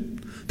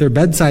compassion. Their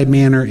bedside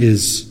manner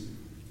is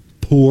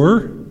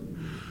poor.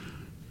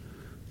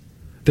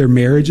 Their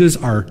marriages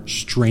are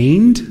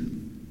strained.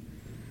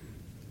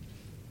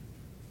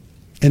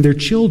 And their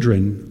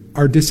children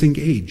are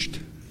disengaged.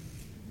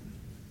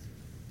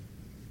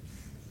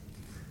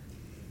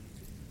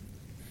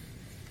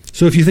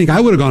 So if you think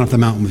I would have gone up the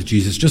mountain with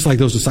Jesus, just like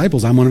those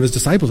disciples, I'm one of his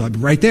disciples, I'd be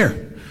right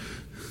there.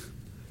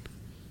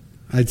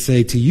 I'd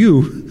say to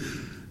you,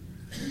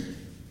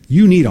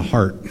 You need a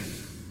heart.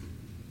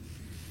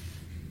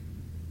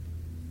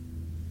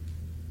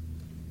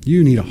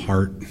 You need a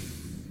heart.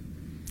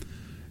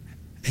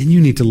 And you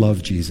need to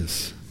love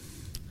Jesus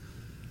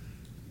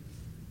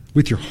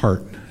with your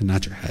heart and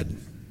not your head.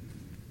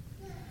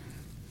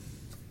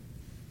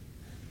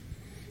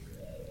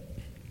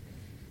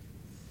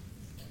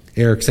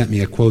 Eric sent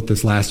me a quote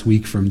this last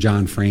week from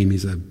John Frame.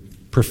 He's a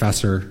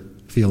professor,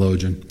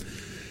 theologian.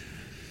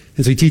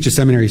 And so he teaches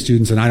seminary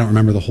students, and I don't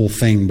remember the whole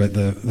thing, but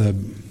the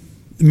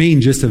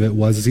main gist of it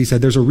was, he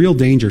said, there's a real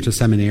danger to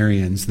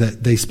seminarians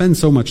that they spend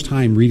so much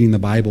time reading the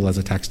Bible as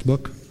a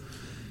textbook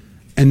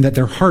and that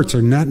their hearts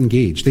are not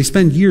engaged. They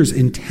spend years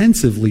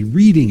intensively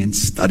reading and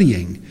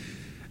studying.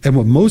 And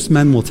what most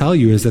men will tell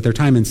you is that their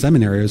time in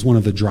seminary is one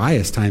of the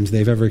driest times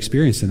they've ever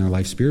experienced in their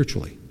life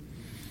spiritually.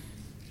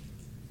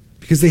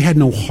 Because they had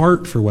no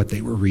heart for what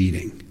they were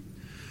reading.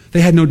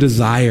 They had no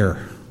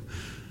desire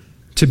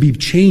to be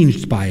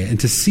changed by it and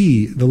to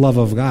see the love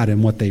of God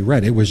in what they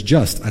read. It was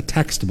just a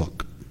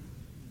textbook,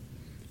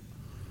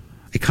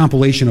 a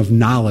compilation of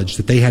knowledge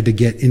that they had to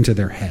get into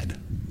their head.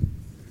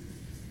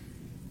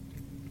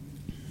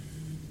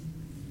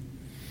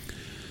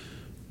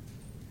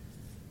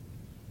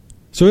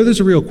 So there's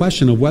a real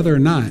question of whether or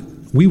not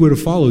we would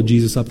have followed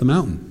Jesus up the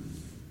mountain.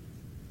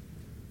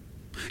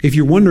 If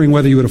you're wondering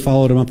whether you would have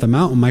followed him up the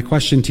mountain, my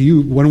question to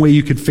you, one way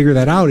you could figure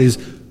that out is,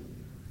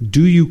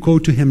 do you go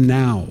to him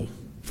now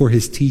for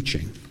his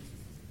teaching?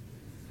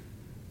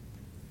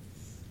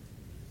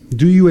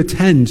 Do you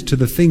attend to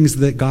the things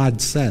that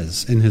God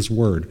says in his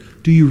word?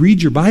 Do you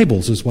read your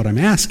Bibles is what I'm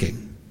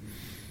asking.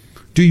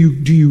 Do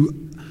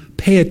you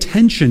pay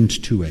attention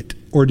to it?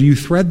 Or do you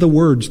thread the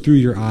words through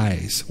your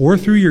eyes or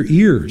through your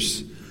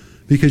ears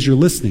because you're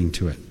listening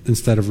to it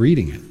instead of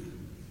reading it?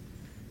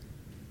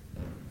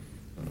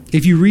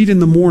 If you read in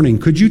the morning,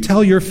 could you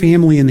tell your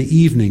family in the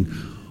evening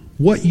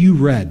what you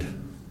read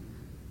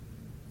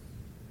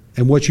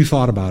and what you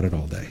thought about it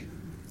all day?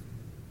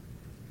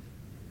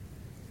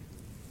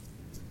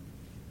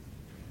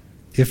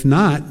 If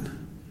not,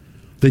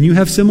 then you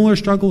have similar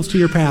struggles to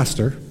your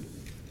pastor,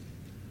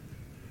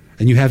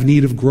 and you have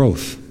need of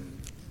growth,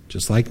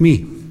 just like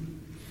me.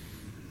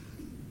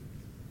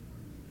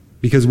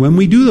 Because when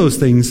we do those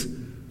things,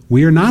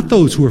 we are not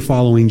those who are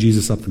following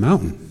Jesus up the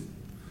mountain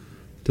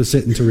to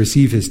sit and to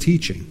receive his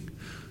teaching.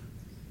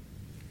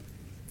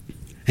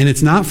 And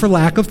it's not for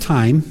lack of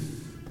time.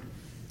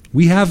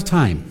 We have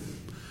time.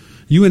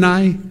 You and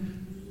I,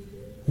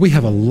 we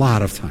have a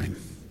lot of time.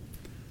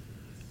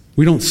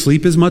 We don't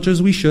sleep as much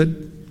as we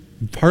should.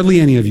 Hardly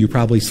any of you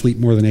probably sleep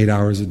more than 8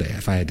 hours a day,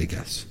 if I had to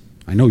guess.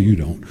 I know you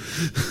don't.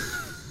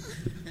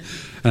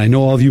 And I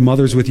know all of you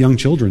mothers with young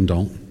children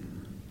don't.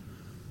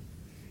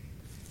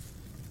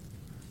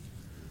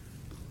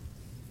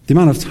 The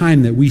amount of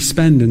time that we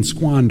spend and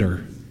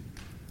squander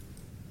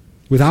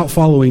without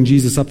following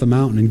Jesus up the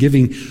mountain and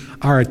giving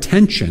our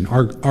attention,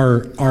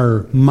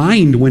 our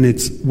mind when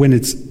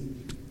it's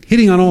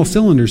hitting on all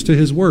cylinders to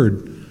his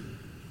word.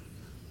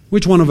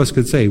 Which one of us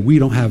could say we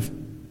don't have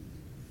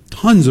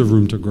tons of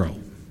room to grow?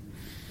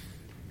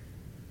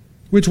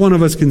 Which one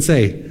of us can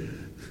say,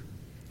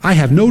 I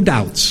have no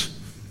doubts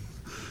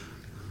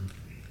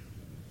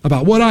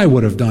about what I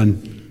would have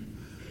done?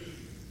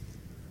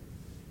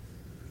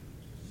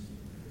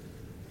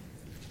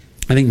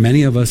 I think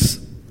many of us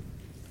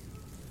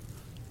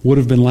would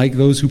have been like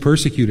those who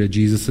persecuted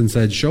Jesus and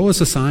said, show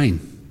us a sign.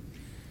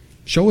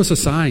 Show us a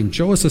sign.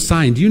 Show us a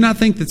sign. Do you not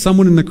think that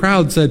someone in the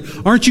crowd said,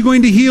 aren't you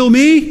going to heal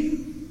me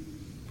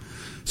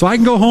so I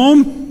can go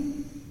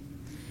home?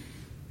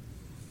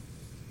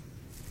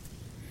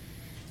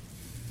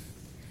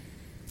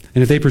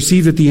 And if they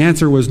perceived that the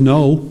answer was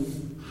no,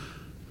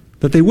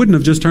 that they wouldn't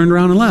have just turned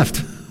around and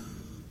left.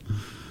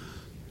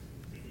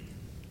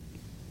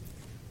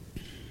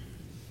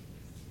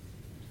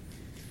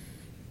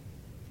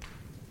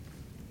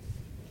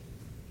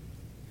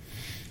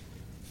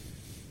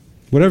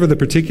 Whatever the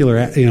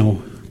particular,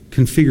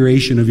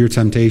 configuration of your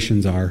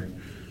temptations are,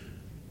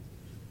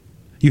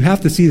 you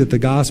have to see that the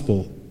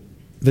gospel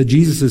that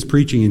Jesus is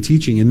preaching and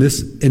teaching in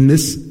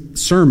this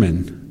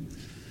sermon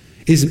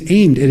is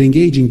aimed at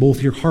engaging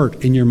both your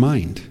heart and your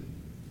mind.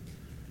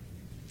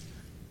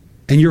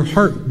 And your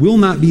heart will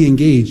not be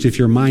engaged if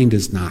your mind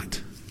is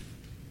not.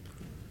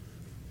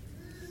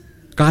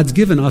 God's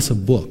given us a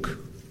book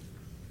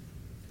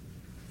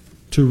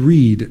to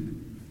read,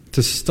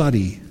 to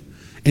study,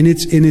 and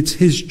it's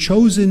his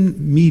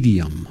chosen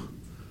medium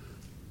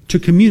to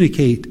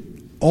communicate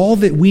all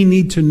that we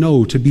need to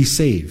know to be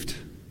saved.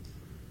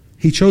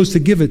 He chose to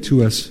give it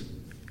to us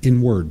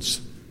in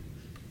words,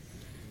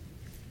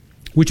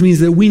 which means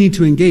that we need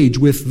to engage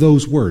with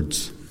those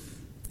words.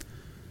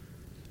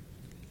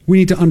 We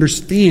need to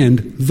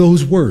understand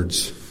those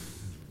words.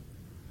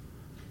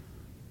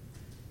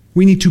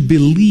 We need to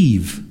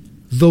believe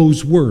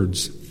those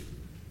words.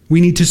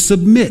 We need to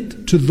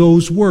submit to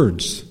those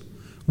words.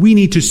 We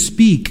need to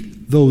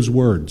speak those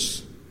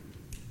words.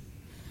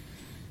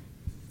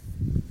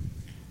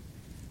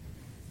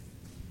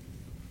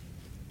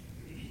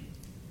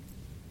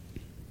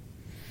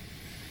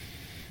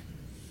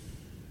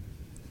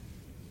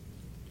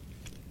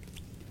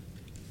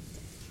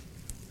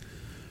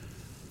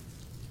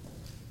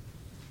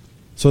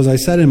 So as I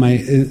said in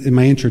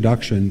my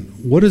introduction,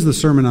 what does the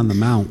Sermon on the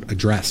Mount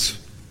address?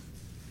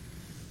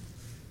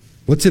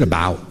 What's it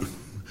about?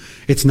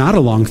 It's not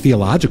a long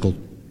theological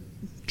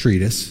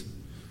treatise.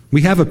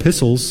 We have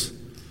epistles.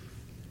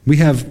 We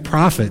have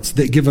prophets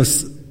that give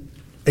us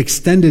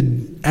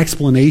extended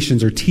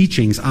explanations or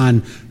teachings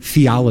on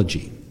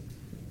theology.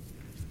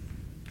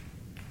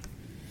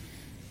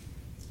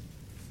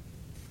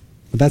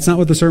 But that's not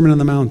what the Sermon on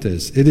the Mount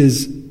is. It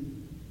is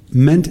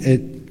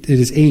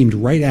aimed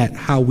right at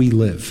how we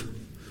live.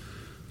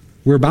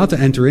 We're about to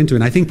enter into,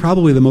 and I think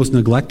probably the most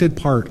neglected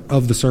part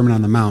of the Sermon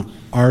on the Mount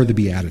are the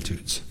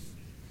Beatitudes.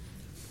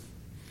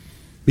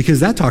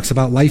 Because that talks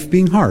about life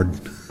being hard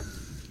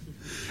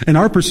and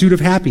our pursuit of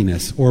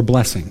happiness or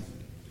blessing.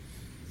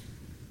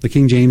 The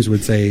King James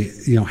would say,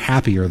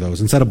 happy are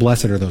those. Instead of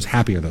blessed are those,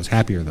 happy are those,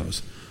 happy are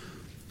those.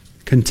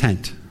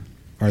 Content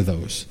are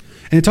those.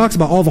 And it talks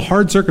about all the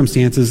hard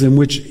circumstances in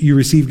which you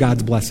receive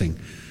God's blessing.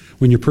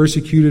 When you're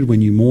persecuted,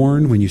 when you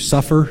mourn, when you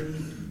suffer,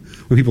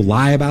 when people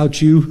lie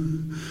about you.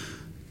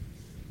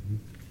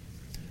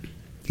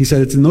 He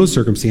said it's in those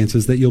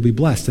circumstances that you'll be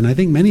blessed. And I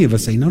think many of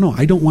us say, no,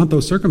 I don't want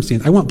those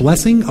circumstances. I want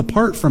blessing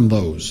apart from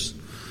those.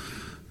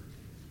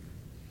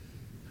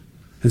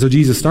 And so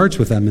Jesus starts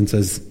with them and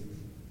says,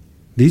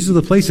 these are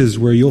the places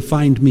where you'll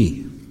find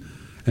me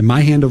and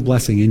my hand of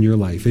blessing in your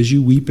life. As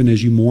you weep and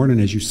as you mourn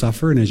and as you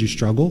suffer and as you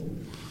struggle,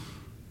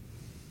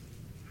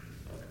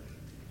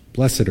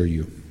 blessed are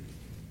you.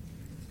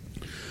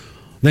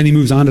 Then he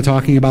moves on to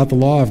talking about the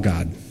law of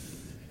God.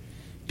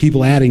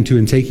 People adding to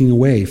and taking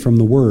away from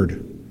the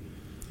word.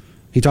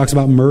 He talks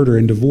about murder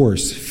and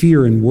divorce,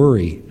 fear and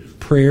worry,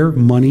 prayer,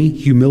 money,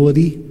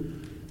 humility,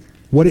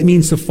 what it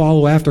means to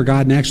follow after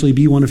God and actually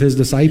be one of his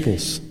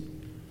disciples.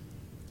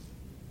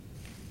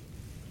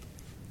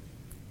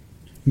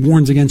 He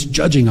warns against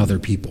judging other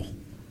people.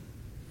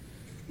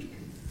 He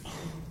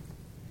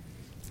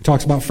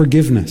talks about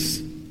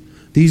forgiveness.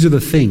 These are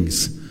the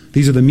things.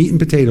 These are the meat and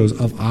potatoes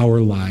of our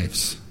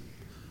lives.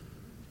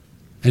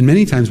 And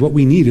many times what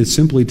we need is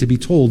simply to be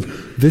told,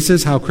 this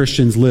is how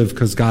Christians live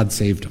because God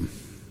saved them.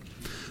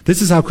 This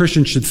is how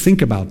Christians should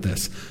think about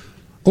this.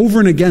 Over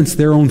and against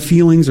their own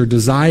feelings or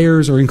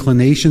desires or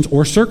inclinations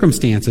or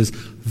circumstances,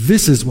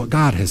 this is what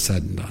God has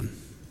said and done.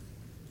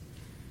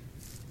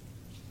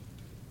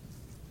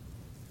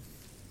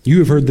 You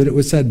have heard that it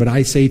was said, but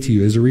I say to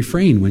you, as a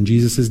refrain when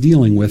Jesus is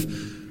dealing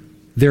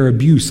with their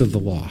abuse of the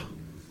law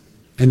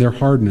and their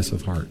hardness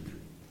of heart.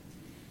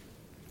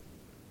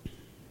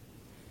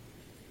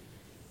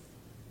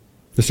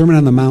 The Sermon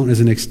on the Mount is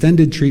an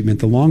extended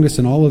treatment, the longest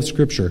in all of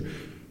Scripture,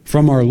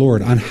 from our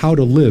Lord on how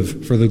to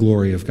live for the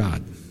glory of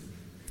God.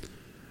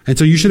 And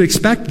so you should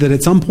expect that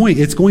at some point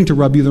it's going to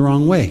rub you the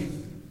wrong way.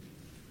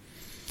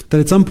 That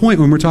at some point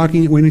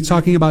when he's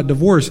talking about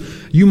divorce,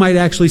 you might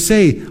actually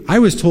say, I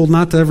was told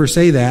not to ever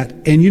say that,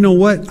 and you know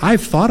what?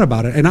 I've thought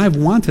about it and I've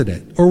wanted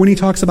it. Or when he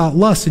talks about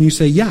lust and you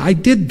say, yeah, I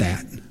did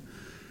that.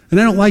 And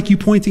I don't like you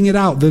pointing it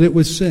out that it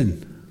was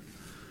sin.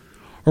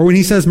 Or when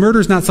he says murder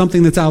is not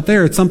something that's out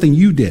there, it's something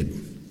you did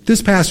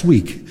this past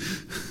week.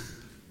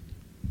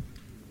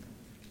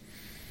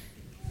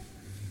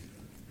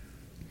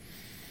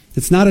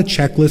 It's not a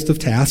checklist of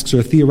tasks or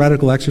a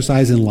theoretical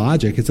exercise in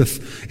logic. It's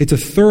a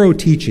thorough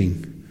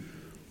teaching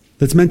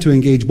that's meant to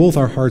engage both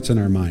our hearts and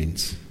our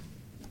minds.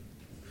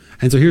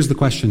 And so here's the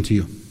question to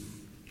you.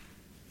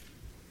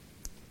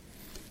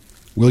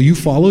 Will you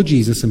follow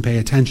Jesus and pay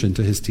attention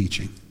to his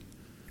teaching?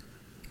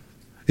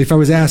 If I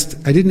was asked,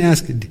 I didn't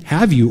ask,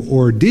 have you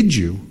or did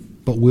you,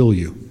 but will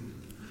you?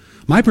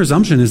 My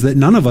presumption is that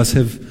none of us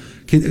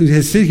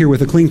can sit here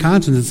with a clean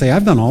conscience and say,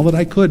 I've done all that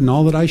I could and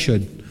all that I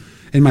should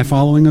in my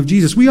following of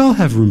Jesus. We all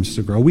have rooms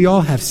to grow. We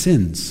all have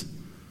sins.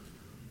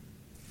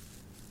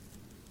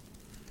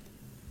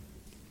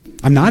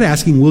 I'm not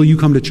asking, will you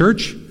come to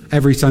church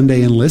every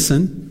Sunday and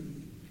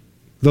listen?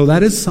 Though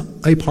that is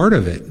a part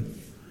of it.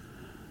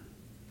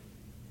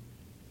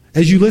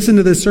 As you listen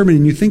to this sermon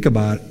and you think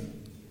about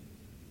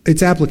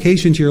its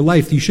application to your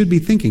life, you should be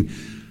thinking,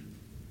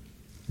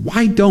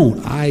 why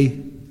don't I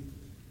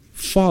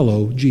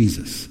follow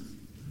Jesus?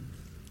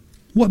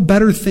 What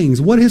better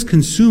things, what has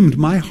consumed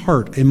my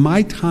heart and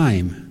my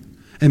time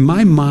and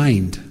my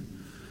mind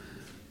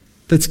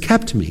that's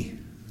kept me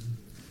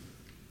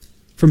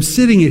from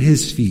sitting at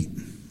his feet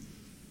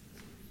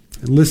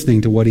and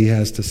listening to what he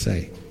has to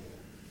say?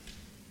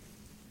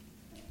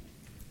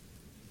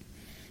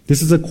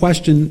 This is a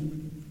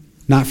question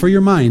not for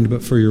your mind,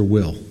 but for your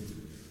will.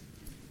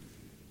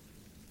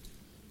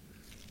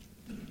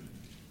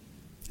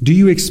 Do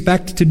you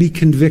expect to be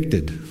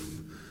convicted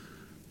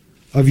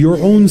of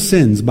your own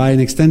sins by an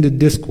extended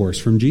discourse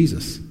from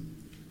Jesus?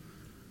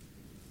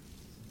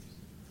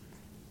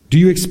 Do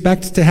you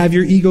expect to have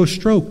your ego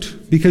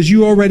stroked because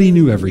you already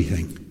knew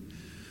everything?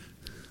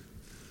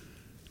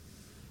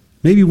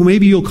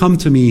 Maybe you'll come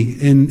to me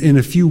in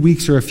a few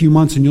weeks or a few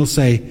months and you'll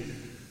say,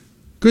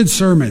 good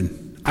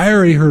sermon. I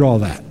already heard all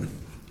that.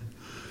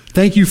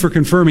 Thank you for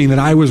confirming that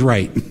I was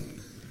right.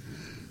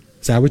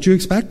 Is that what you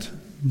expect?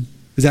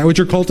 Is that what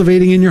you're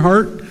cultivating in your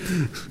heart?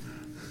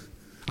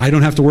 I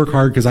don't have to work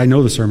hard because I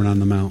know the Sermon on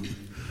the Mount.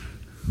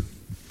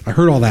 I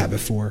heard all that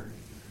before.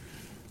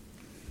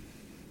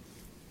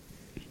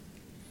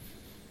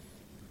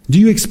 Do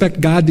you expect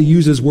God to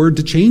use His Word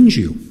to change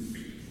you?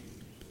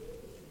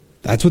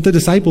 That's what the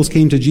disciples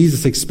came to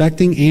Jesus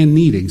expecting and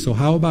needing. So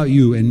how about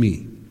you and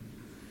me?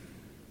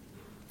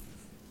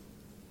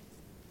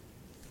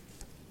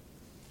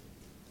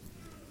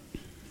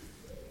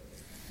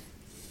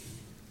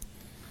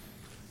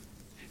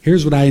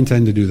 Here's what I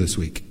intend to do this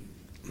week.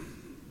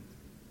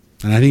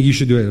 And I think you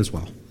should do it as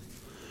well.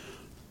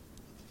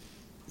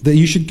 That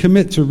you should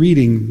commit to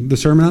reading the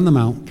Sermon on the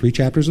Mount, 3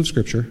 chapters of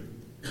Scripture,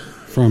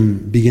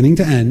 from beginning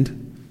to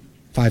end,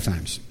 5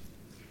 times.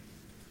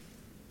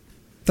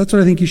 That's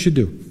what I think you should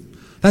do.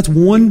 That's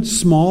one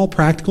small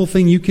practical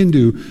thing you can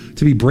do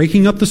to be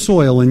breaking up the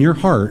soil in your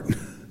heart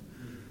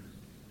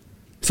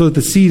so that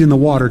the seed in the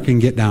water can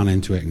get down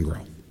into it and grow.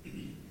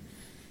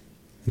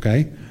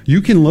 Okay?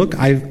 You can look,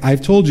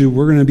 I've told you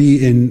we're going to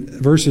be in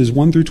verses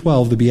 1 through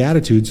 12, the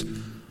Beatitudes.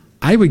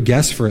 I would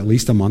guess for at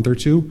least a month or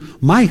two.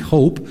 My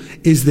hope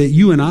is that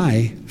you and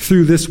I,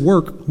 through this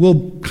work,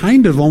 will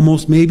kind of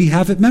almost maybe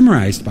have it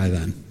memorized by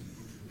then.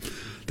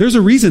 There's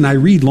a reason I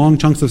read long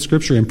chunks of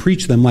Scripture and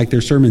preach them like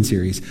they're sermon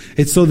series.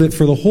 It's so that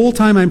for the whole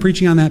time I'm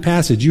preaching on that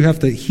passage, you have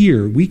to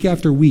hear week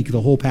after week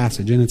the whole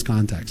passage in its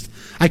context.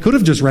 I could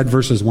have just read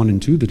verses 1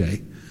 and 2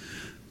 today.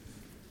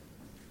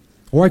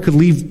 Or I could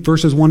leave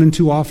verses 1 and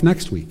 2 off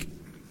next week.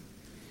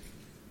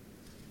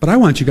 But I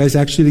want you guys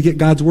actually to get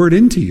God's Word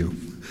into you.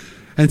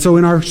 And so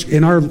in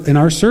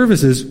our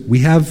services, we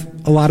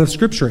have a lot of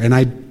Scripture, and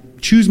I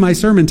choose my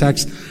sermon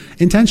text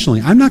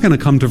intentionally. I'm not going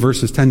to come to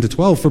verses 10 to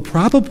 12 for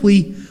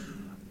probably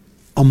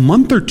a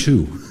month or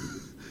two.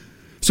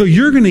 So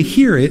you're going to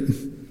hear it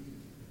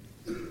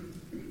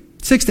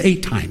 6 to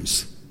 8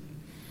 times.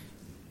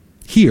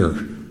 Here.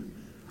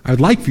 I would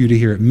like for you to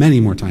hear it many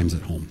more times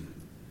at home.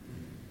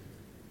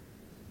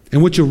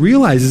 And what you'll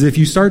realize is if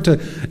you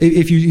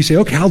say,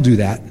 okay, I'll do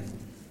that.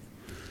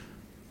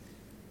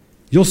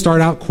 You'll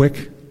start out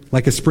quick,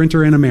 like a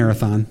sprinter in a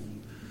marathon.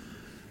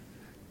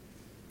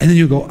 And then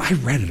you'll go, I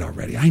read it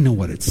already. I know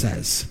what it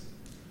says.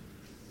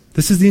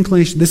 This is the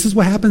inclination. This is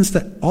what happens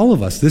to all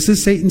of us. This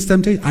is Satan's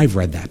temptation. I've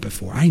read that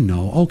before. I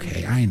know.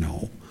 Okay, I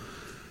know.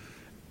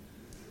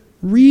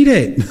 Read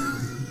it.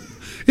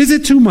 Is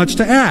it too much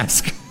to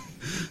ask?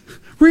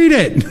 Read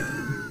it.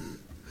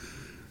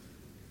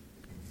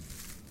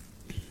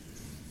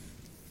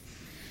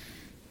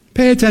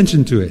 Pay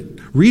attention to it.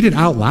 Read it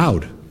out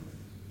loud.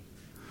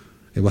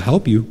 It will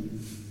help you.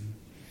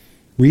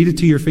 Read it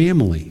to your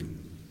family.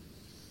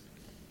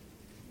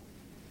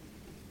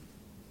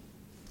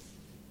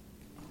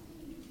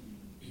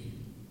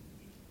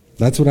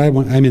 That's what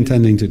I'm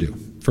intending to do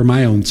for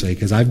my own sake,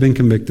 because I've been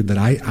convicted that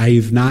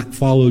I've not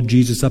followed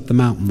Jesus up the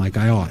mountain like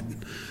I ought.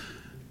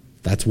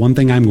 That's one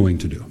thing I'm going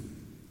to do.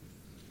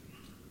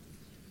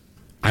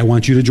 I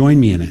want you to join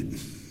me in it.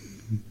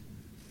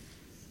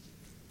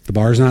 The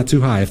bar is not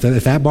too high. If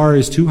that bar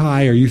is too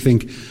high, or you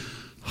think,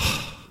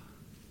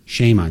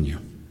 shame on you,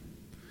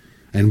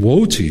 and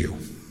woe to you,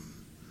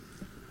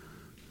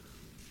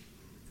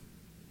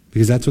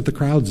 because that's what the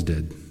crowds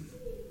did.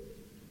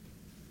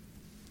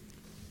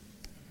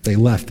 They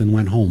left and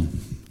went home,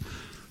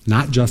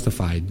 not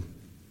justified,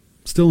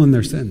 still in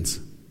their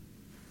sins.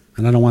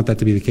 And I don't want that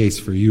to be the case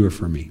for you or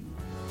for me.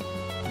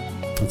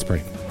 Let's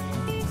pray.